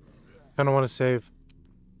soon. Kinda wanna save.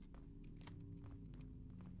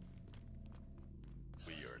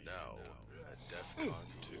 We are now at DEFCON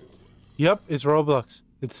 2. Yep, it's Roblox.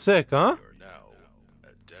 It's sick, huh? We are now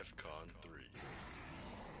at DEFCON 3.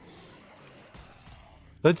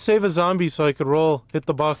 Let's save a zombie so I could roll, hit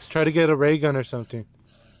the box, try to get a ray gun or something.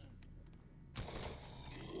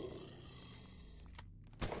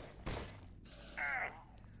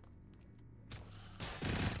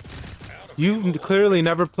 You clearly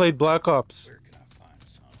never played Black Ops. Where can I find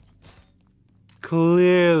some?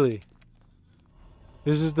 Clearly.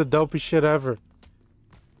 This is the dopest shit ever.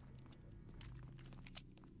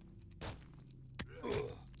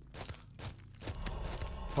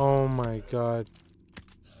 Oh my god.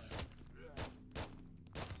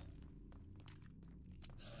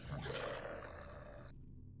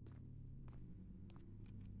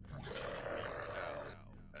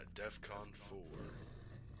 At DEFCON 4.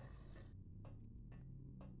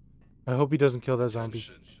 I hope he doesn't kill that zombie.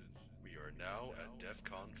 Attention. We are now at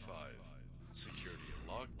DEFCON 5. Security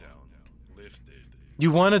lockdown lifted.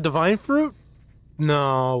 You want a divine fruit?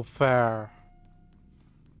 No, fair.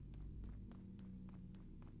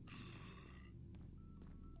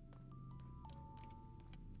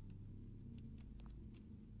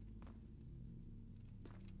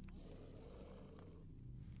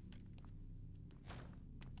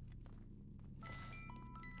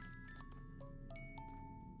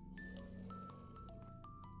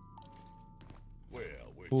 Well,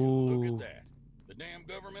 would you look Ooh. at that? The damn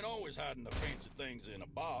government always hiding the fancy things in a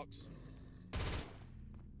box.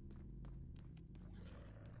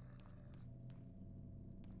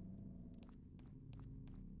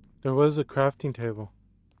 There was a crafting table.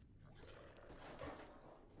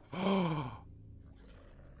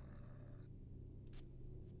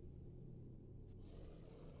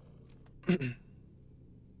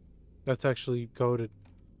 That's actually goated.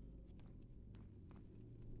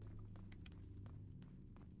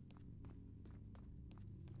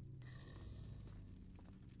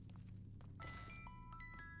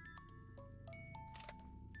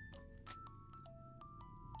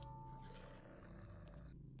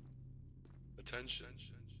 Attention.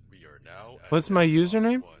 We are now at What's my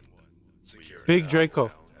username? 1. Security Big Draco.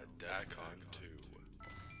 lockdown at DEFCON 2.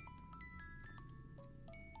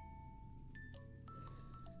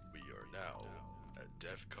 We are now at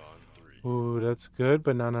DEFCON 3. Ooh, that's good,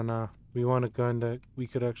 but no. We want a gun that we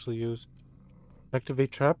could actually use.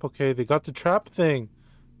 Activate trap? Okay, they got the trap thing.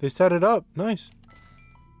 They set it up. Nice.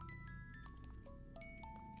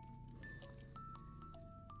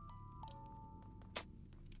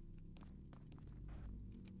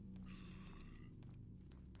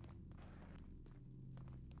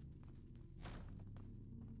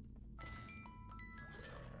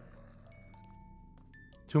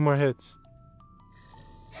 Two more hits.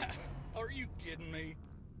 Are you kidding me?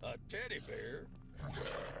 A teddy bear?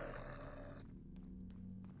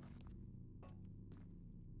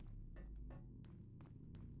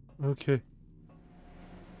 Okay.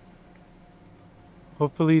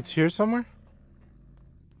 Hopefully it's here somewhere.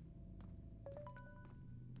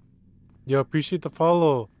 Yo, appreciate the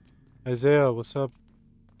follow. Isaiah, what's up?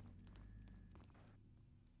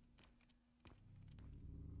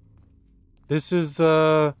 This is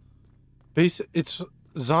it's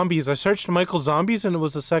zombies. I searched Michael Zombies and it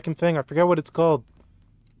was the second thing. I forget what it's called.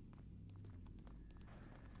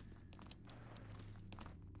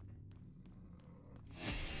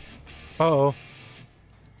 Uh-oh.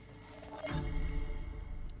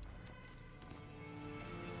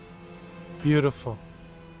 Beautiful.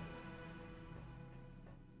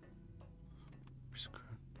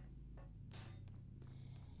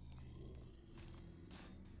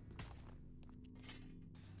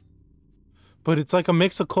 But it's like a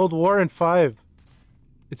mix of Cold War and 5.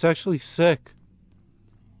 It's actually sick.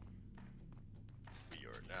 We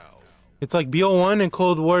are now It's like BO1 and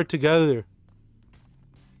Cold War together.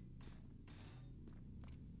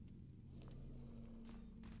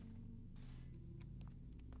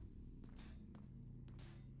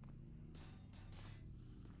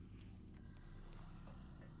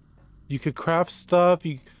 You could craft stuff.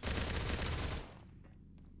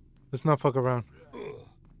 Let's not fuck around.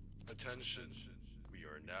 attention. We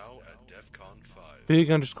are now at DEFCON 5. Big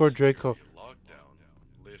underscore Draco. Security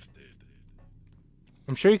lockdown lifted.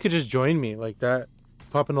 I'm sure you could just join me like that.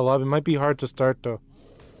 Pop in the lobby. It might be hard to start though.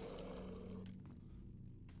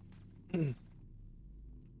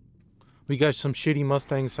 We got some shitty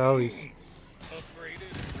Mustang Sallies. Upgraded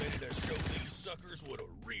and ready to show these suckers what a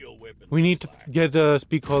real weapon We need to looks like. get the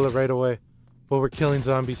speed cola right away while we're killing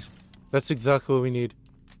zombies. That's exactly what we need.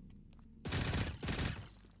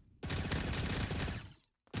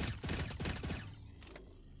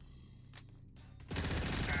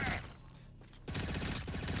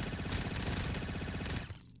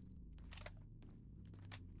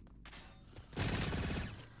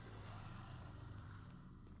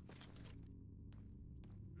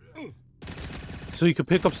 So you can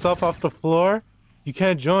pick up stuff off the floor. You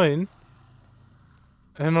can't join.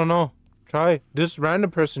 I don't know. Try. This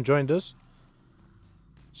random person joined us.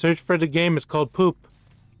 Search for the game. It's called Poop.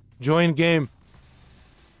 Join game.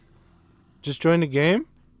 Just join the game.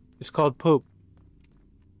 It's called Poop.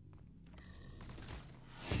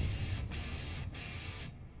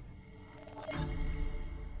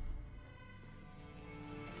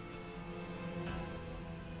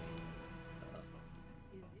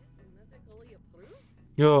 Is this medically approved?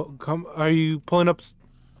 Yo, come. Are you pulling up?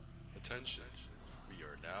 Attention, we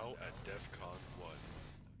are now at DEFCON 1.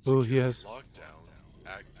 Ooh, Security yes. lockdown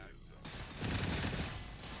active.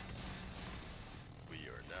 We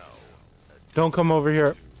are now at Don't come over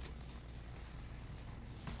here. 2.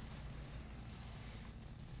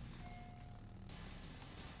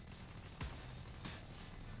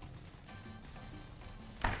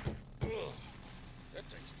 Ugh, that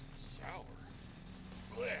tasted sour.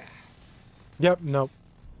 Blech. Yep. Nope.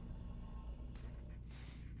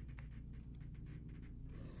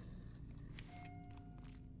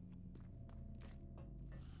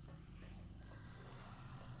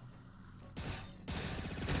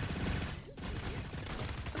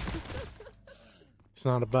 It's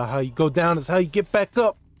not about how you go down. It's how you get back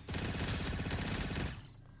up.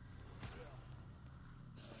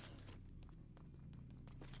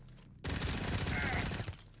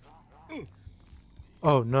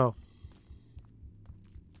 Oh, no.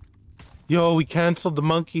 Yo, we canceled the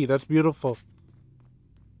monkey. That's beautiful.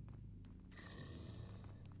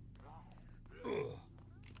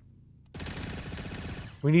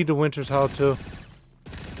 We need the Winter's Howl, too.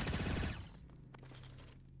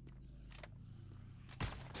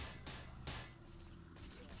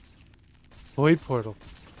 Void portal.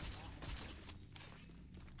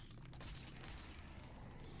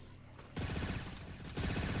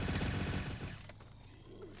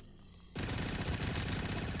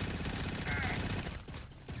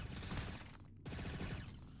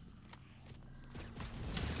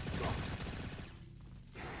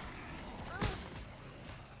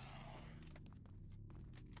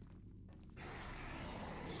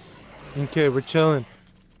 Okay, we're chilling.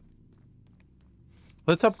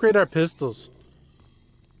 Let's upgrade our pistols.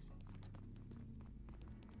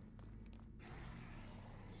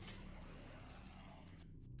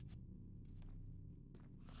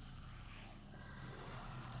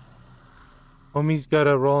 Homie's got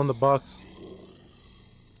a roll in the box.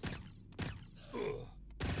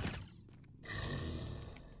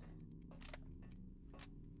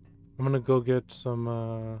 I'm gonna go get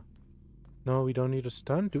some, No, we don't need a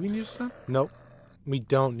stun. Do we need a stun? Nope. We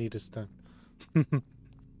don't need a stun.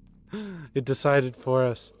 It decided for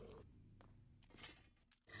us.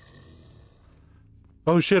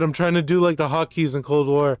 Oh shit, I'm trying to do like the hotkeys in Cold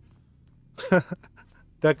War.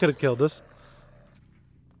 That could have killed us.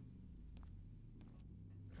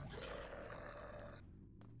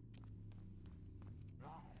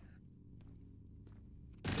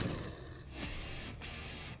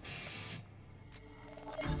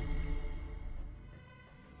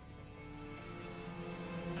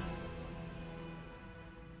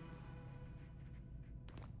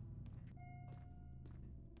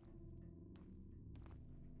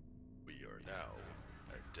 We are now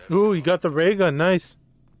at DEFCON. Ooh, you got the ray gun. Nice.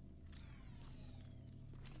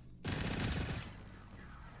 I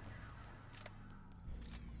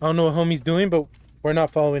don't know what homie's doing, but we're not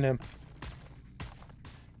following him.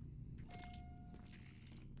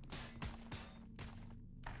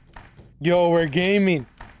 Yo, we're gaming.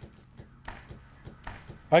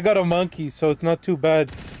 I got a monkey, so it's not too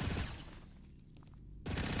bad.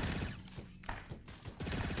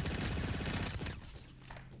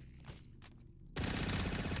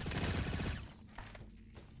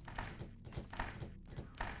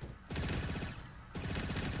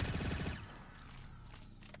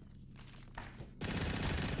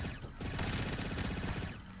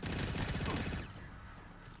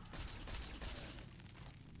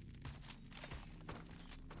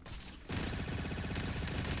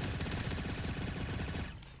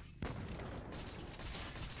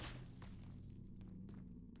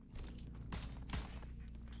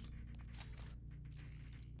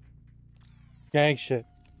 Gang shit.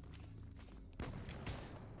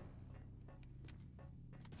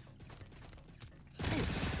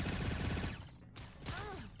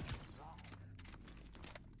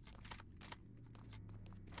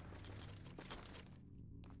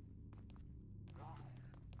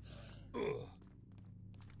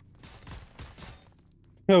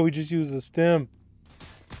 No, we just use the stem.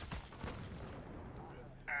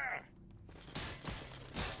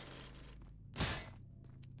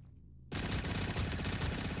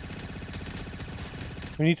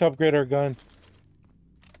 We need to upgrade our gun.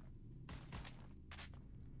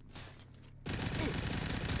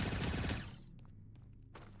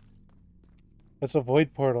 That's a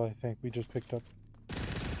void portal, I think, we just picked up.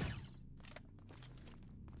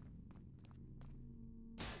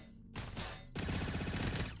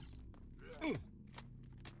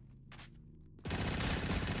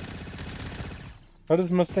 How does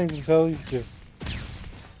Mustangs and Sallys do?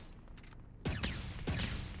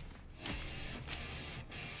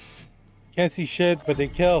 Can't see shit, but they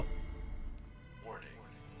kill. Warning.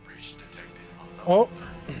 Breach detected on Oh. level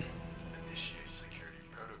 30. Initiate security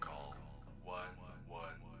protocol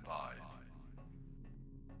 115.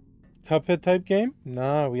 Cuphead type game?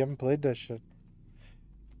 Nah, we haven't played that shit.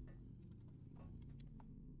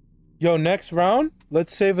 Yo, next round,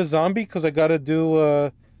 let's save a zombie because I gotta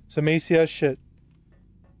do some ACS shit.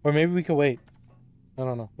 Or maybe we can wait. I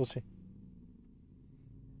don't know. We'll see.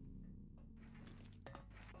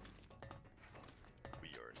 We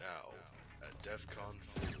are now at DEFCON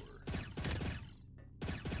 4.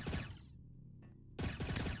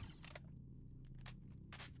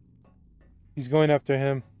 He's going after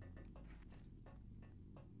him.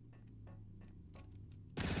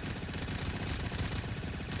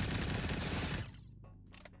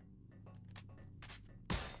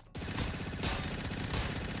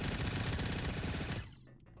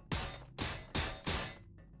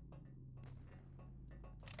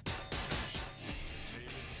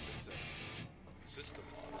 Containment successful. System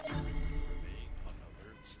faulty. Remain on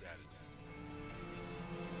alert status.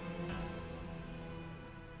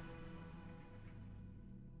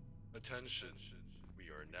 Attention. We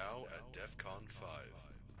are now at DEFCON 5.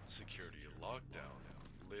 Security lockdown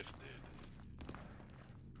lifted.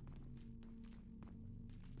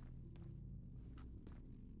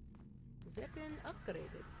 Veteran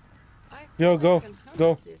upgraded. I Yo, hope I go, can harness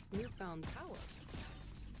go. This newfound power.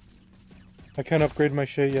 I can't upgrade my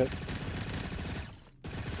shit yet.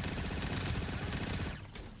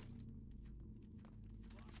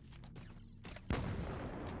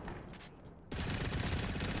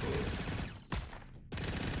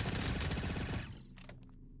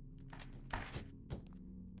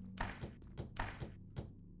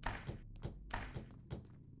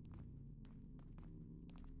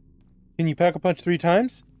 Can you pack a punch 3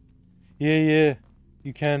 times? Yeah,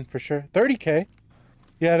 you can for sure. 30k.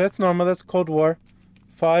 Yeah, that's normal. That's Cold War.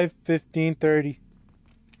 5, 15, 30.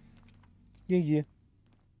 Yeah.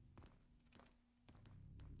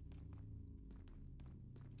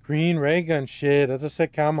 Green ray gun. Shit, that's a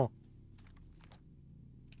sick camo.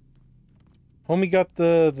 Homie got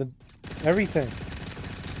the everything.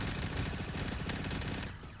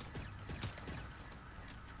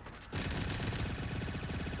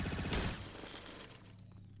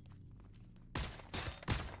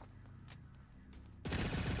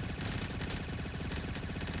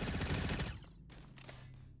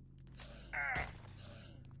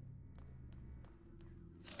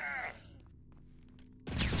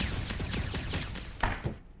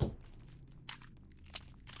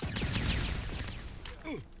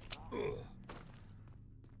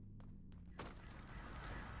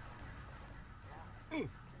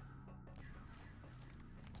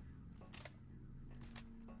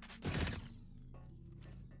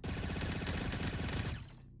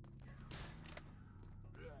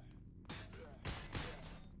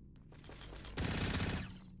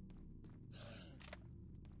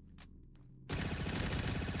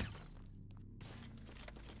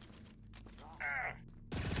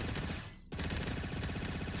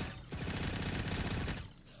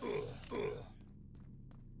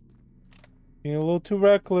 Being a little too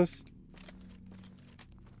reckless.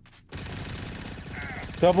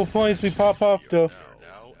 Double points, we pop off though.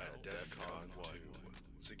 Now at DEFCON 2.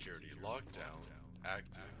 Security lockdown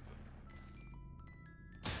active.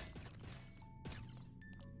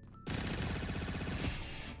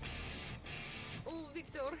 Oh,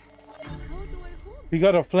 Victor, how do I hold? We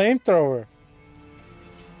got a flamethrower.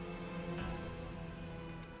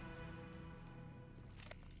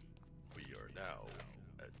 We are now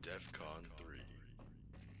at DEFCON 3.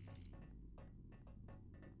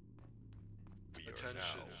 We are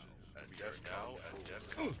now at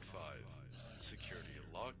DEFCON 5. Security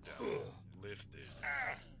lockdown lifted.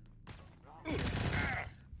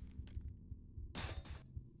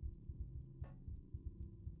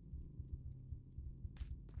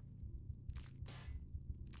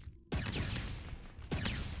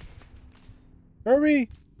 Hurry!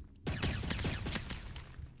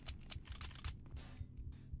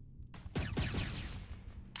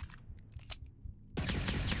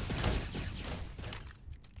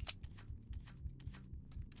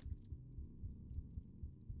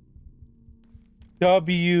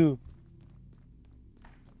 W.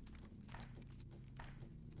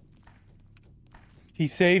 He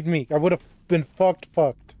saved me. I would have been fucked.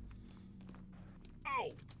 Oh,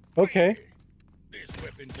 Okay. this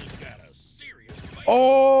weapon just got a serious bite.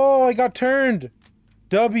 Oh, I got turned.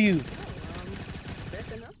 W. Weapon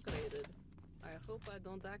upgraded. I hope I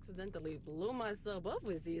don't accidentally blow myself up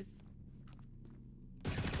with this.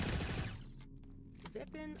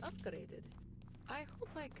 Weapon upgraded. I hope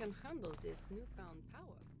I can handle this newfound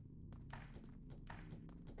power.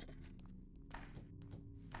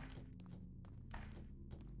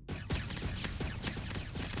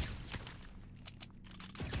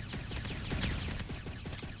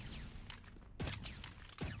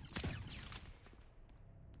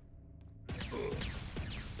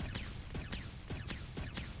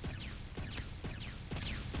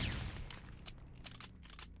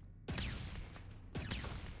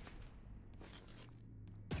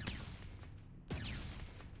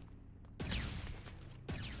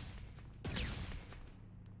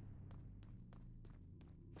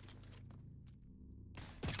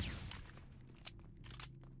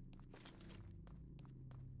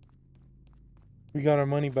 We got our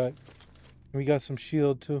money back. We got some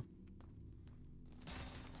shield too.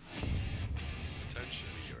 Attention,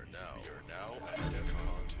 we are now at DEFCON 1.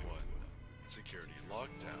 Security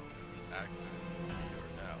lockdown active. We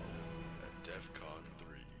are now at DEFCON 3.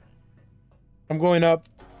 I'm going up.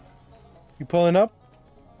 You pulling up?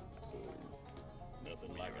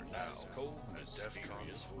 Nothing We like are a now nice cold at and DEFCON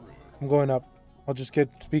serious 4. fruit. I'm going up. I'll just get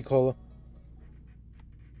speed cola.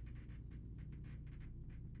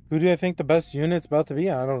 Who do I think the best unit's about to be?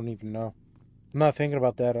 I don't even know. I'm not thinking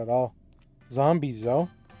about that at all. Zombies, though.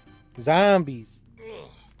 Zombies. Ugh,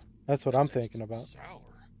 That's what I'm tastes thinking about. Sour.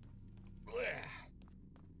 Blech.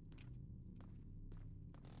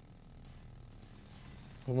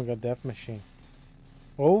 Oh my god, Death Machine.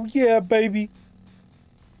 Oh yeah, baby.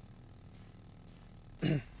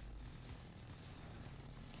 You're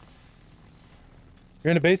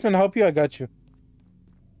in the basement? I'll help you? I got you.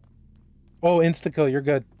 Oh, insta-kill. You're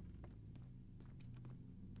good.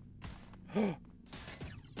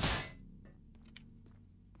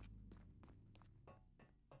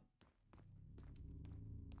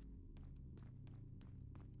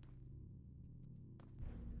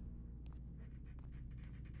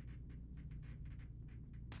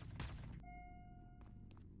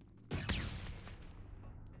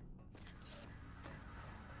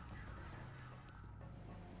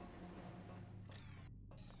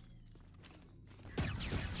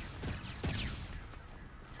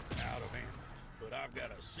 Out of ammo, but I've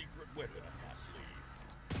got a secret weapon up my sleeve.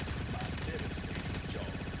 My devastating jaw.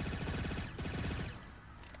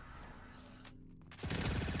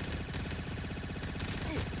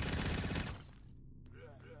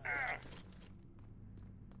 Ah!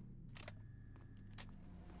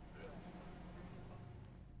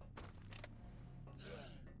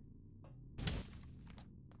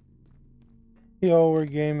 Yo, we're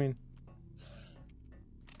gaming.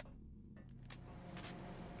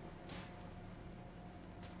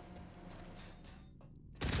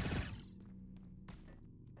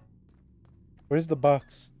 Where's the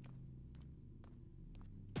box?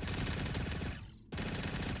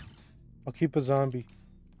 I'll keep a zombie.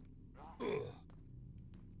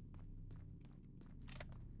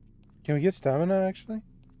 Can we get stamina, actually?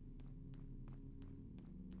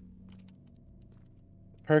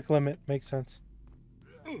 Perk limit. Makes sense.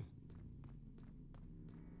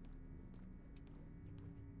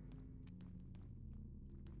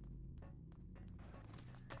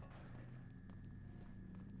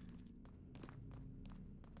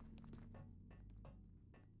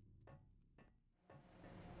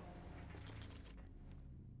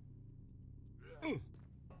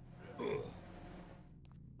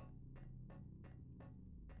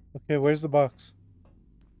 Okay, where's the box?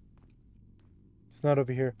 It's not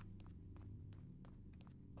over here.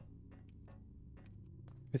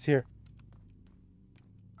 It's here.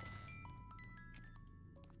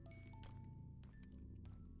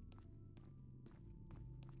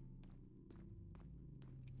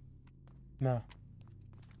 No.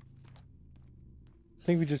 I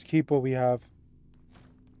think we just keep what we have.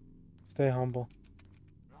 Stay humble.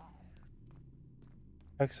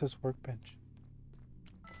 Access workbench.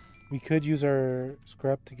 We could use our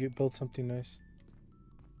scrap to build something nice.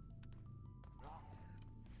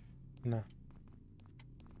 No.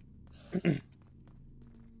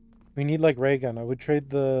 We need like ray gun. I would trade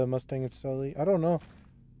the Mustang and Sally. I don't know.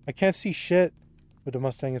 I can't see shit with the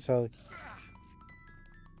Mustang and Sally.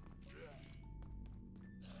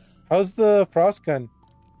 How's the frost gun?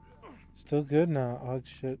 Still good now. Oh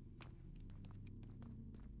shit.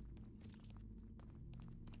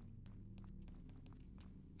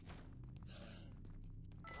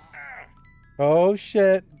 Oh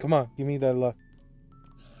shit. Come on, give me that luck.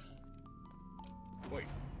 Wait.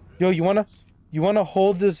 Yo, you wanna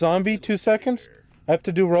hold this zombie 2 seconds? I have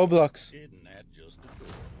to do Roblox. Isn't that just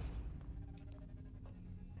adorable?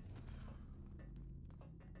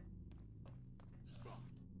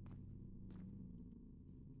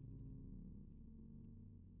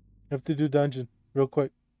 I have to do dungeon real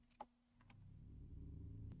quick.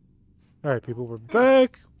 Alright, people, we're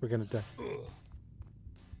back. We're gonna die.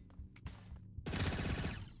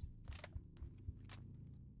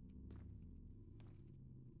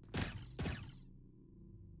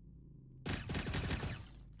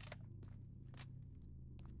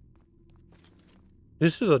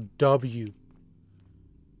 This is a W.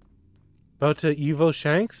 About to Evo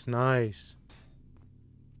Shanks? Nice.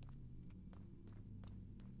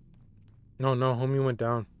 No, homie went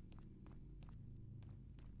down.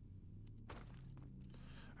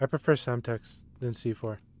 I prefer Semtex than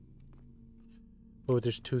C4. Oh,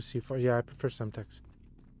 there's 2 C4. Yeah, I prefer Semtex.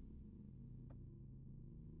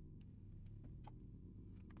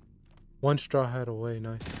 One straw hat away.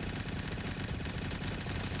 Nice.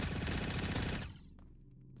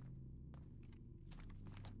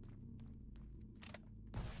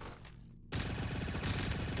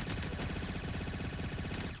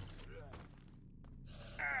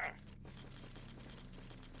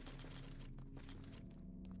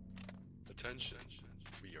 Attention,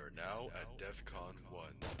 we are now at DEFCON 1.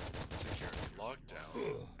 Security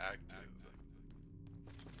lockdown active.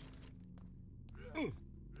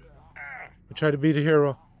 I try to be the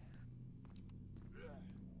hero.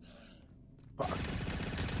 Fuck.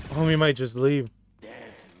 Homie might just leave.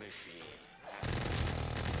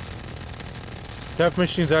 Death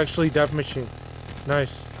Machine's actually Death Machine.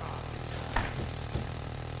 Nice.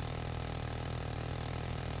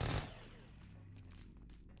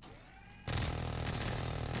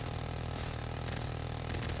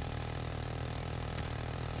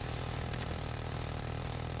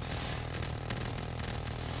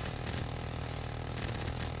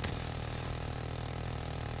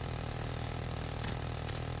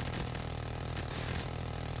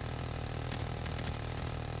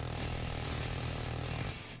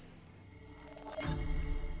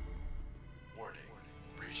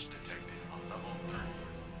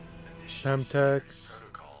 Semtex,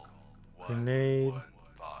 grenade,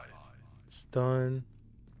 stun.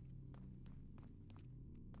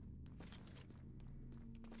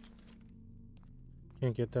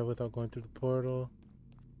 Can't get that without going through the portal.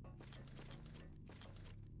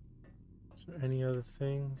 Is there any other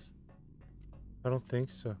things? I don't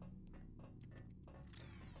think so.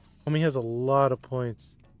 Homie has a lot of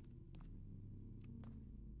points.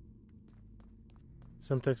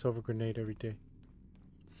 Semtex over grenade every day.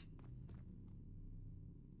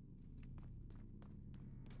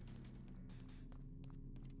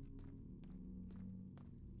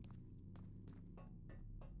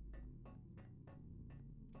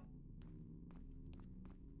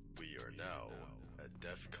 We are now at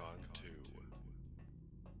DEFCON 2.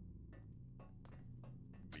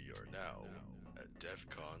 We are now at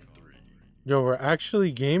DEFCON 3. Yo, we're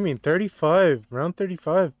actually gaming. 35. Round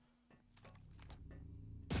 35.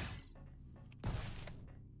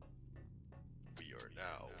 We are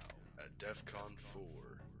now at DEFCON 4.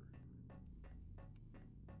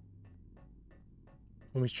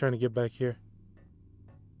 Homie's trying to get back here.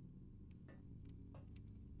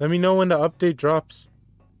 Let me know when the update drops.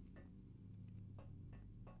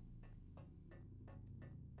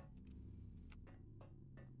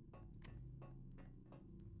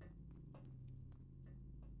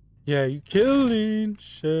 Yeah, you killing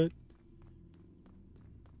shit.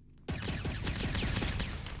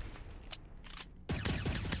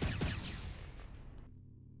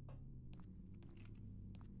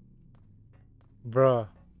 Bruh.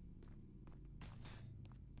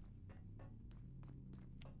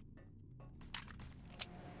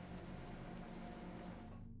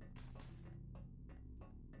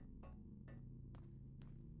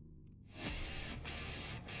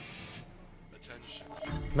 Attention.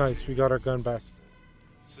 Nice, we got our gun back.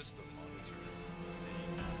 System monitor.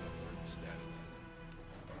 Name, alert status.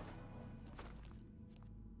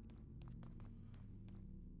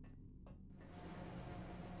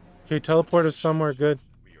 Okay, teleport us somewhere good.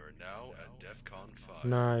 We are now at DEFCON 5.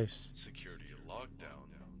 Nice. Security lockdown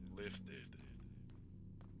lifted.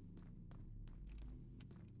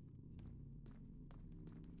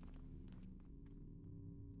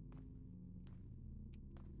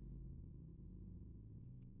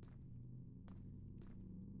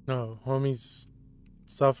 No, homie's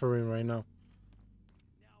suffering right now.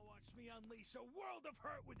 Now watch me unleash a world of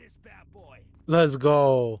hurt with this bad boy. Let's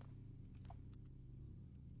go.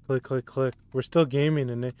 Click, click, click. We're still gaming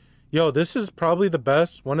in it. Yo, this is probably the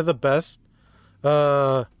best, one of the best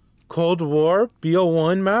Cold War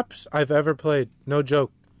BO1 maps I've ever played. No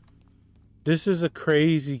joke. This is a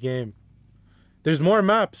crazy game. There's more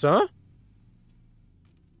maps, huh?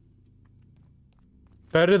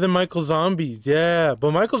 Better than Michael Zombie's. Yeah,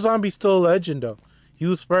 but Michael Zombie's still a legend, though. He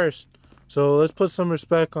was first. So let's put some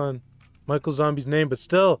respect on Michael Zombie's name. But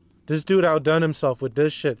still, this dude outdone himself with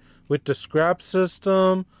this shit. With the scrap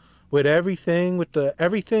system, with everything.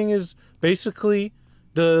 Everything is basically...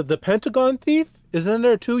 The Pentagon thief is in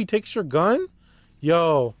there, too. He takes your gun.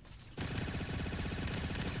 Yo.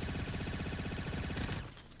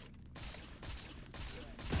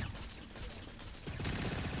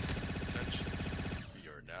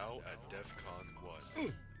 DEFCON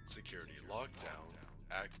 1. Security lockdown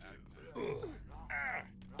active.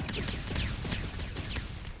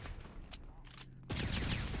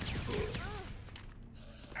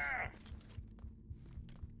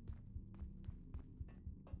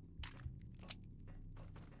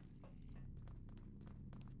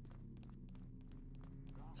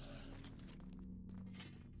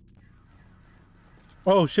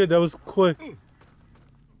 Oh shit, that was quick.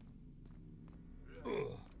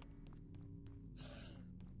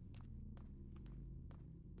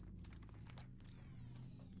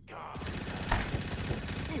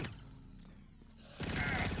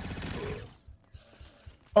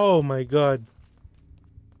 Oh my god.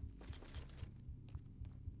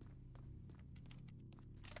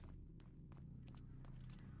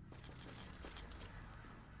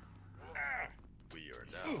 We are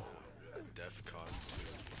now at DEFCON 2.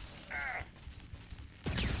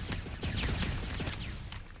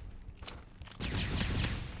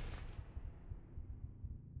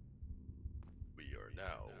 We are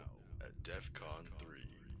now at DEFCON 3.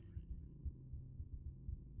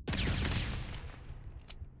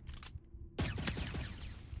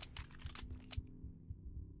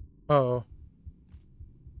 Uh-oh.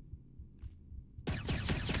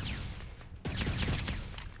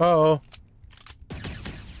 Uh-oh.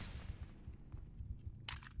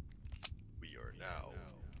 We are now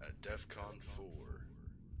at DEFCON 4.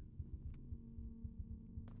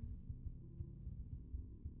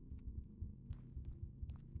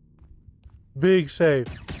 Big save.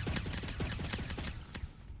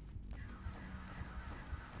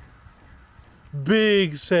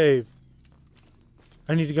 Big save.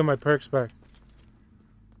 I need to get my perks back.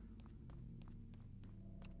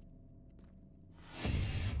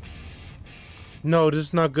 No, this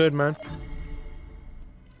is not good, man.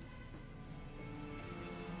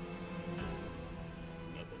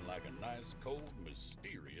 Nothing like a nice, cold,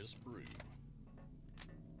 mysterious brew.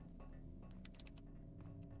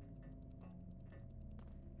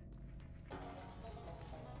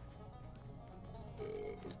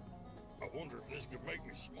 I wonder if this could make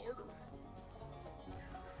me smarter.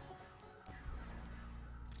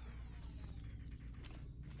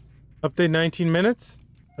 Update 19 minutes?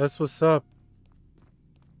 That's what's up.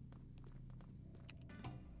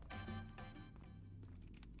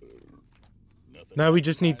 Nothing Now we like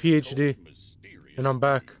just a need nice, PhD. cold, mysterious And I'm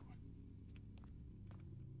back. brew.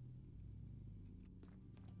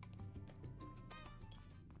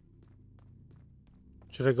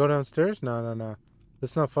 Should I go downstairs? No.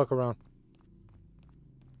 Let's not fuck around.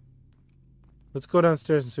 Let's go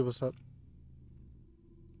downstairs and see what's up.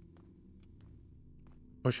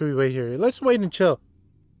 Or should we wait here? Let's wait and chill.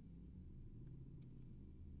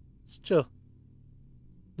 Let's chill.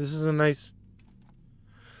 This is a nice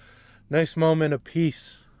moment of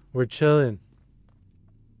peace. We're chilling.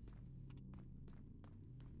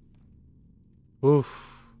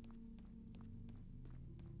 Oof.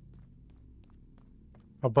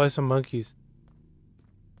 I'll buy some monkeys.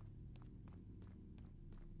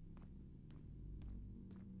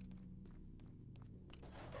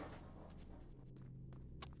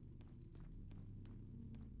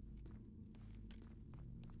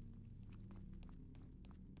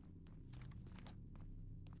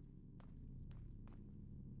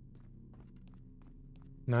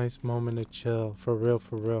 Nice moment to chill. For real,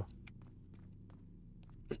 for real.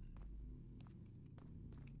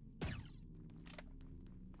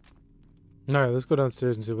 Alright, let's go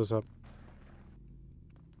downstairs and see what's up.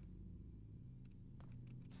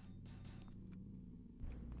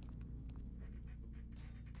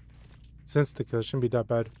 Sense the kill shouldn't be that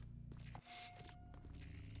bad.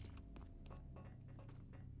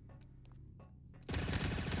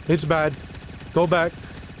 It's bad. Go back.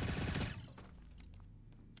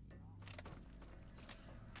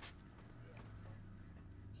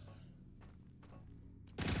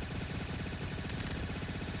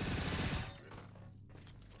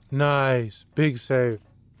 Nice. Big save.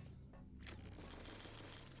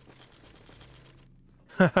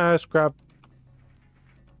 Haha, scrap.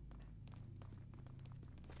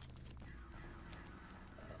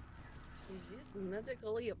 Is this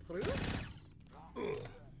medically approved?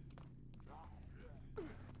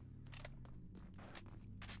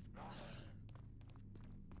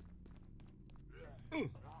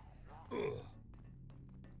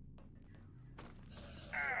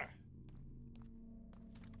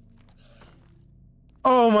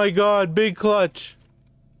 Oh my god, big clutch.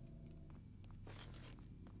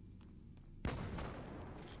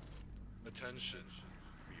 Attention,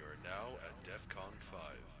 we are now at DEFCON 5.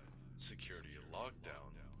 Security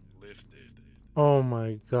lockdown lifted. Oh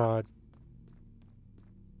my god.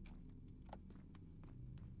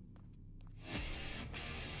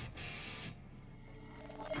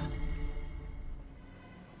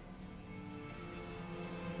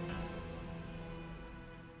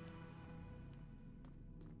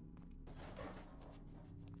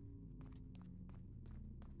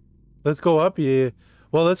 Let's go up, yeah.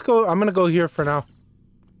 Well, let's go. I'm gonna go here for now.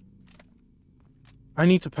 I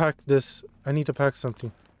need to pack this. I need to pack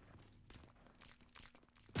something.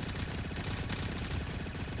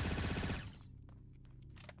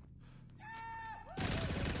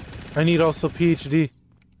 I need also PhD.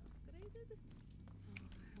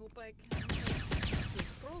 Hope I can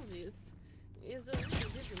control this. Is a little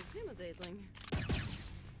bit intimidating.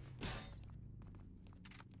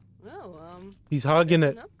 Oh, He's hogging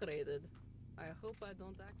it. upgraded. I hope I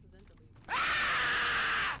don't accidentally.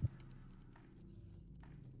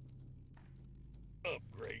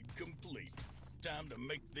 Upgrade complete. Time to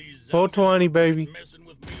make these 420, baby. messing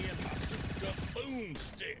with me and my souped up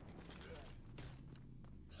boomstick.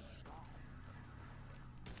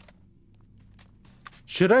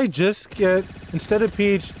 Should I just get instead of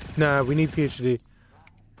PhD? Nah, we need PhD.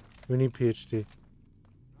 We need PhD.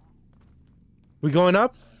 We going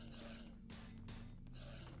up?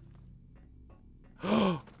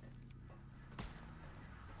 No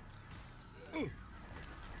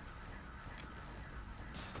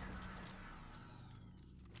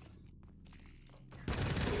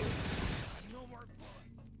more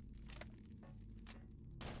bullets.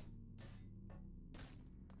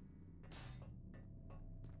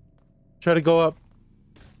 Try to go up.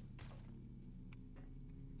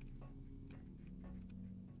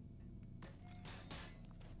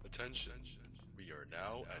 Attention, we are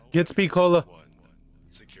now at Get speed cola. 1.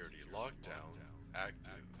 Security lockdown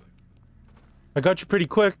active. I got you pretty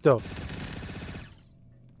quick though.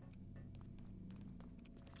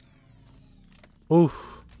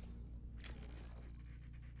 Oof.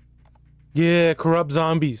 Yeah, corrupt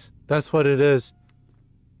zombies. That's what it is.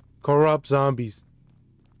 Corrupt zombies.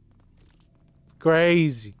 It's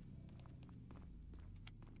crazy.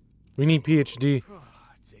 We need PhD.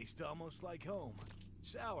 Tastes almost like home.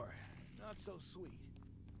 Sour, not so sweet.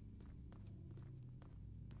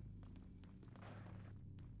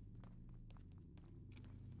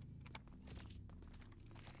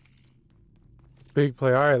 Big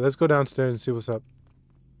play. All right, let's go downstairs and see what's up.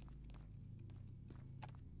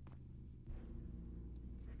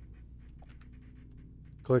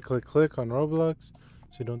 Click, click, click on Roblox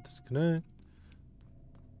so you don't disconnect.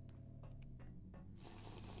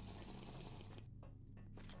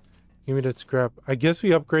 Give me that scrap. I guess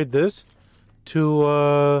we upgrade this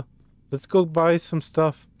to, let's go buy some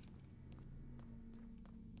stuff.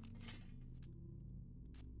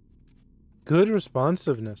 Good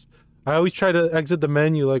responsiveness. I always try to exit the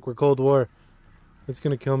menu like we're Cold War. It's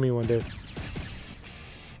gonna kill me one day.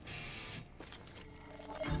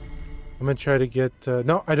 I'm gonna try to get,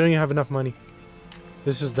 no, I don't even have enough money.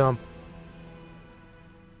 This is dumb.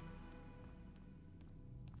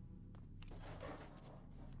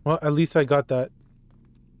 Well, at least I got that.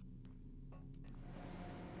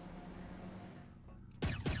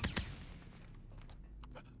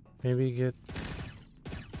 Maybe get...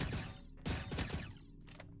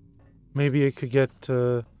 Maybe I could get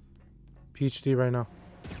PhD right now.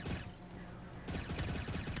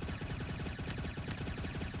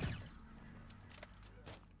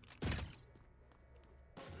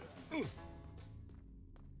 Ugh,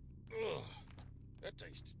 that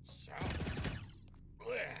tasted sour.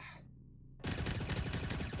 Blech.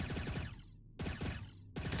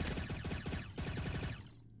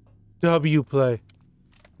 W play.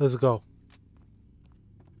 Let's go.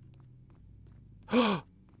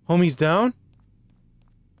 Homie's down?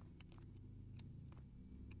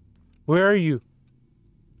 Where are you?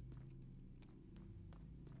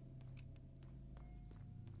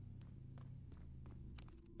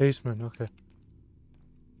 Basement, okay.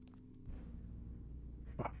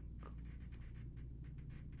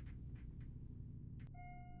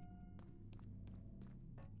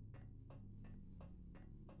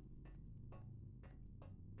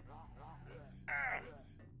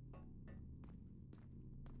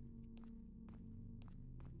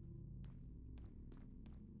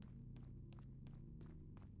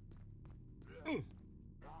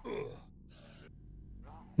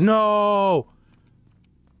 No!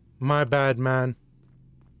 My bad, man.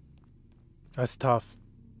 That's tough.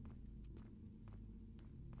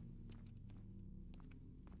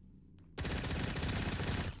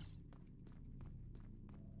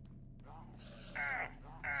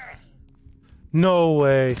 No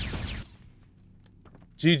way.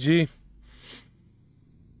 GG.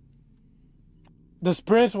 The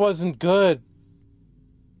sprint wasn't good.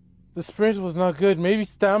 The sprint was not good. Maybe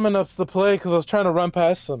stamina up's the play because I was trying to run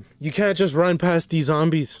past them. You can't just run past these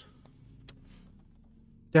zombies.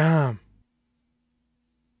 Damn.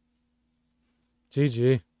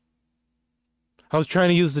 GG. I was trying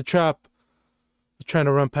to use the trap. I was trying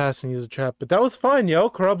to run past and use the trap. But that was fun, yo.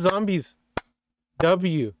 Korrupt zombies.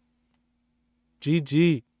 W.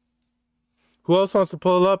 GG. Who else wants to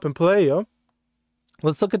pull up and play, yo?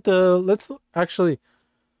 Let's look at the... Let's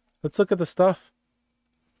look at the stuff.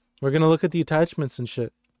 We're gonna look at the attachments and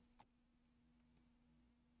shit.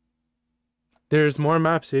 There's more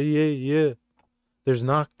maps. Yeah. There's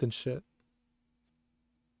knocked and shit.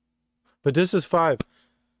 But this is 5.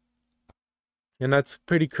 And that's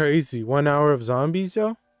pretty crazy. 1 hour of zombies,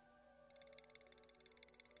 yo?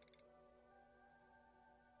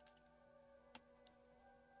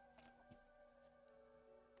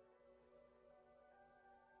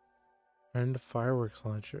 And the fireworks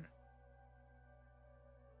launcher.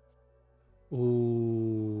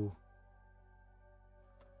 Ooh.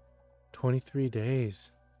 23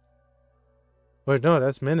 days. Wait, no,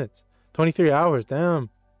 that's minutes. 23 hours, damn.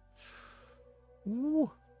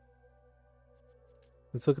 Ooh.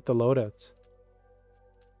 Let's look at the loadouts.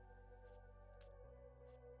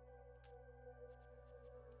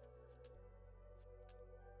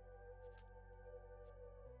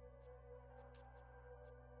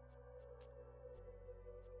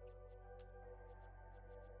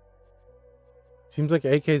 Seems like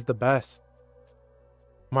AK is the best.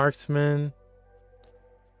 Marksman.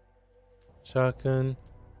 Shotgun.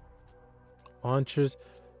 Launchers.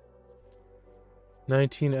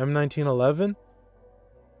 M1911.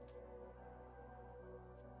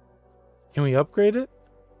 Can we upgrade it?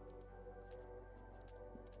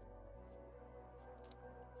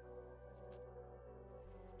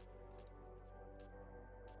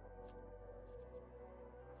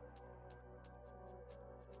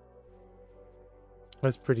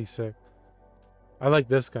 That's pretty sick. I like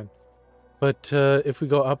this gun. But if we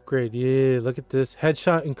go upgrade, yeah, look at this.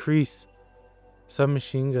 Headshot increase.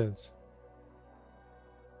 Submachine guns.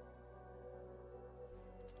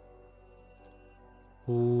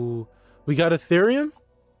 Ooh. We got Ethereum?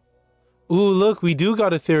 Ooh, look, we do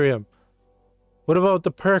got Ethereum. What about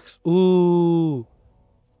the perks? Ooh.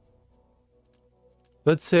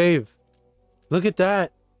 Let's save. Look at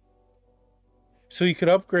that. So you could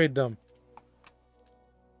upgrade them.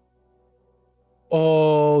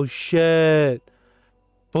 Oh, shit.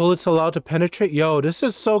 Bullets allowed to penetrate? Yo, this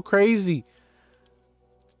is so crazy.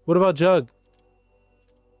 What about Jug?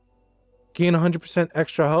 Gain 100%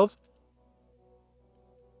 extra health?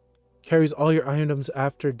 Carries all your items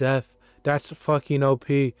after death. That's fucking OP.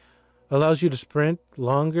 Allows you to sprint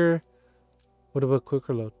longer. What about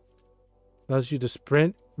quicker load? Allows you to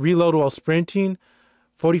sprint. Reload while sprinting.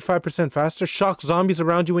 45% faster. Shocks zombies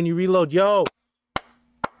around you when you reload. Yo.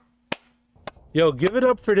 Yo, give it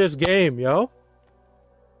up for this game, yo.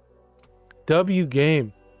 W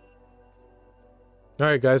game.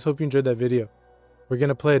 Alright, guys. Hope you enjoyed that video. We're going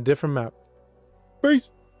to play a different map. Peace.